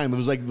a time, it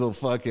was like the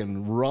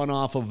fucking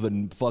runoff of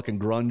the fucking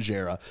grunge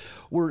era,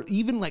 where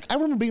even like, I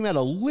remember being at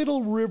a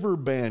Little River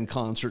Band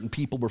concert and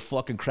people were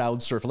fucking crowd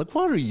surfing. Like,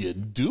 what are you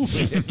doing?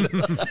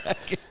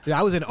 Dude,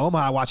 I was in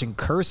Omaha watching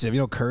Cursive.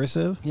 You know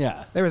Cursive?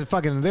 Yeah. They were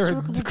crowd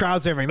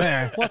surfing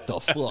there. What the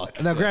fuck?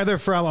 And they're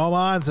from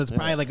Omaha, so it's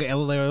probably like a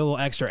little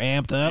extra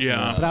amped up.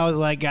 Yeah. But I was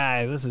like,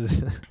 guys, this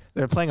is...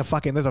 They're playing a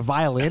fucking... There's a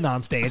violin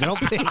on stage. I don't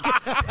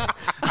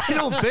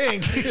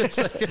think... It's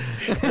like,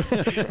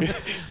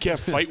 Can't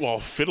fight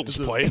while fiddles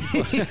play.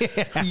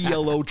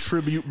 Yellow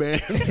tribute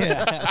band.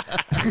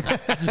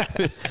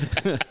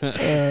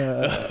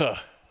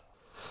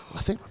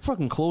 I think we're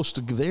fucking close to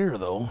there,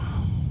 though.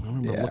 I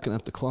remember looking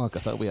at the clock. I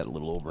thought we had a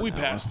little over. We an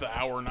hour. passed the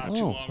hour not too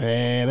long ago.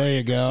 hey, there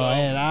you go. So-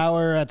 Hey, an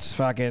hour. That's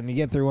fucking... You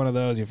get through one of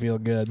those, you feel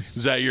good.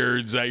 Is that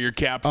your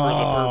cap for the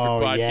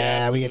perfect podcast?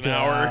 Yeah, we get to an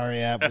an hour.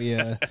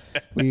 Yeah,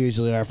 we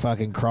usually are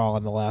fucking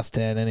crawling the last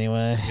 10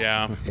 anyway.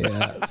 Yeah.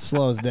 Yeah, it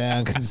slows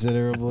down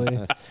considerably.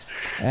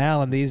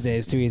 Alan these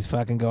days too, he's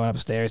fucking going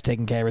upstairs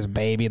taking care of his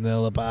baby in the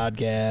middle of the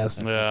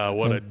podcast.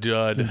 What a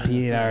dud.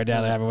 Pete and I are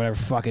down there having whatever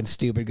fucking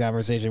stupid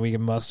conversation we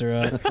can muster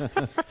up.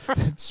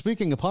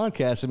 Speaking of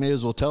podcasts, I may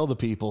as well tell the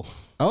people.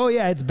 Oh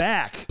yeah, it's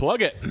back.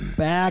 Plug it.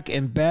 Back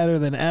and better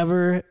than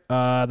ever.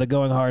 The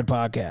Going Hard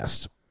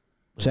podcast.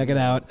 Check it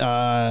out.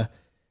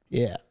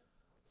 Yeah.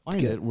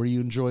 Find it where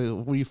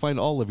you find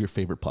all of your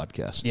favorite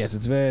podcasts. Yes,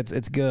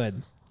 it's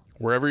good.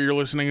 Wherever you're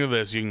listening to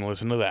this, you can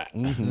listen to that.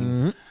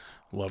 Mm-hmm.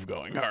 Love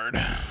Going Hard.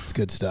 It's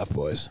good stuff,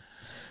 boys.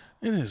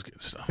 It is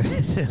good stuff.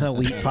 It's an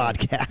elite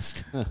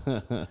podcast.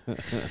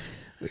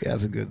 We got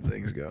some good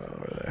things going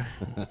over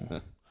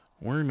there.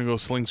 We're going to go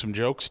sling some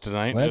jokes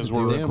tonight Let's as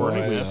we're do it,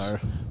 recording boys.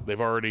 this.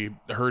 They've already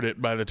heard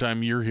it by the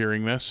time you're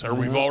hearing this, or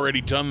we've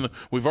already told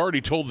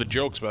the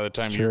jokes by the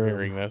time you're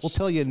hearing this. We'll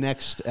tell you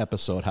next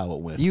episode how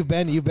it went. You've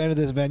been to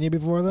this venue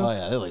before though? Oh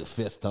yeah, it's like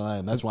the 5th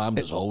time. That's why I'm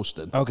just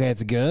hosting. Okay,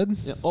 it's good.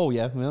 Yeah. Oh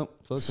yeah, well,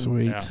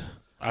 Sweet. Yeah.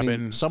 I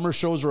mean, summer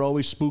shows are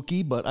always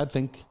spooky, but I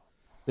think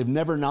they've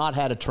never not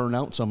had a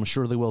turnout, so I'm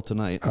sure they will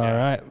tonight. All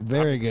right,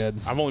 very good.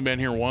 I've only been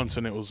here once,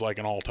 and it was like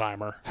an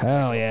all-timer.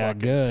 Hell yeah,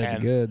 good,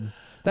 10. good.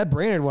 That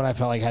Brainerd one I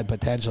felt like had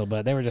potential,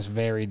 but they were just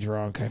very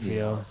drunk, I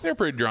feel. They're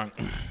pretty drunk.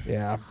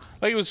 Yeah.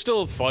 Like, it was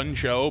still a fun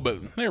show,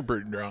 but they were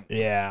pretty drunk.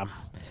 Yeah.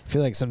 I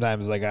feel like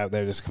sometimes like out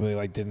there just completely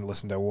like didn't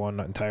listen to one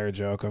entire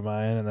joke of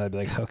mine, and I'd be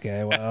like,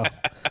 okay, well.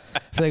 I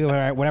feel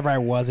like whenever I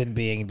wasn't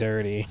being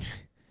dirty,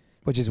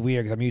 which is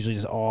weird because I'm usually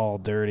just all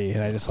dirty,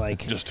 and I just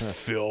like Just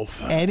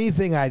filth.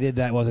 anything I did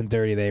that wasn't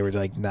dirty, they were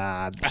like,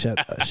 nah,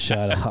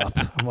 shut up.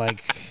 I'm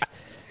like,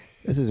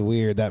 this is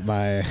weird that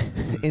my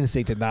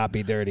instinct to not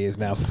be dirty is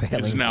now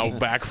failing. It's now me.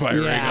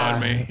 backfiring on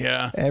me.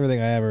 Yeah.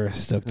 Everything I ever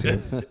stuck to.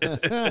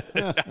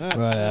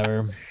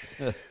 Whatever.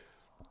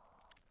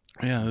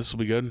 Yeah, this will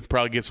be good.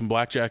 Probably get some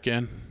blackjack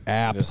in.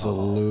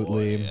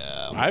 Absolutely.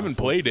 I haven't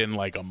played in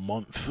like a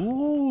month.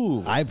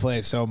 Ooh. I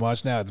play so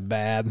much now, it's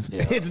bad.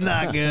 Yeah. It's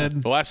not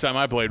good. The last time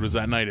I played was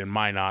that night in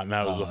Minot, and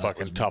that was a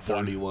fucking tough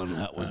one.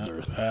 That was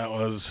dirty. That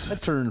was. I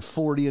turned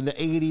 40 into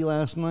 80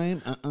 last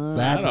night.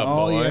 That's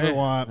all you ever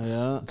want.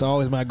 Yeah. It's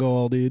always my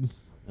goal, dude.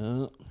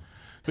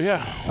 But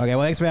yeah. Okay,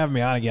 well, thanks for having me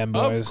on again,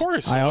 boys. Of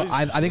course.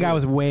 I think I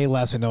was way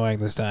less annoying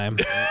this time.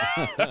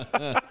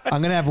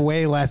 I'm going to have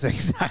way less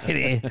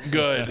anxiety.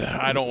 Good.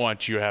 I don't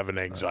want you having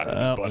anxiety,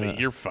 buddy.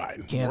 You're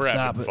fine. We're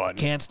having fun.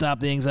 Can't stop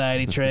the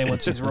anxiety train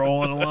once it's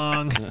rolling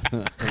along.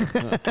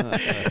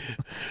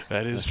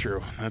 That is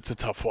true. That's a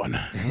tough one.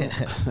 All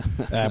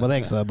right, well,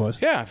 thanks,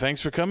 boys. Yeah,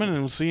 thanks for coming, and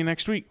we'll see you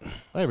next week.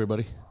 Bye,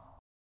 everybody.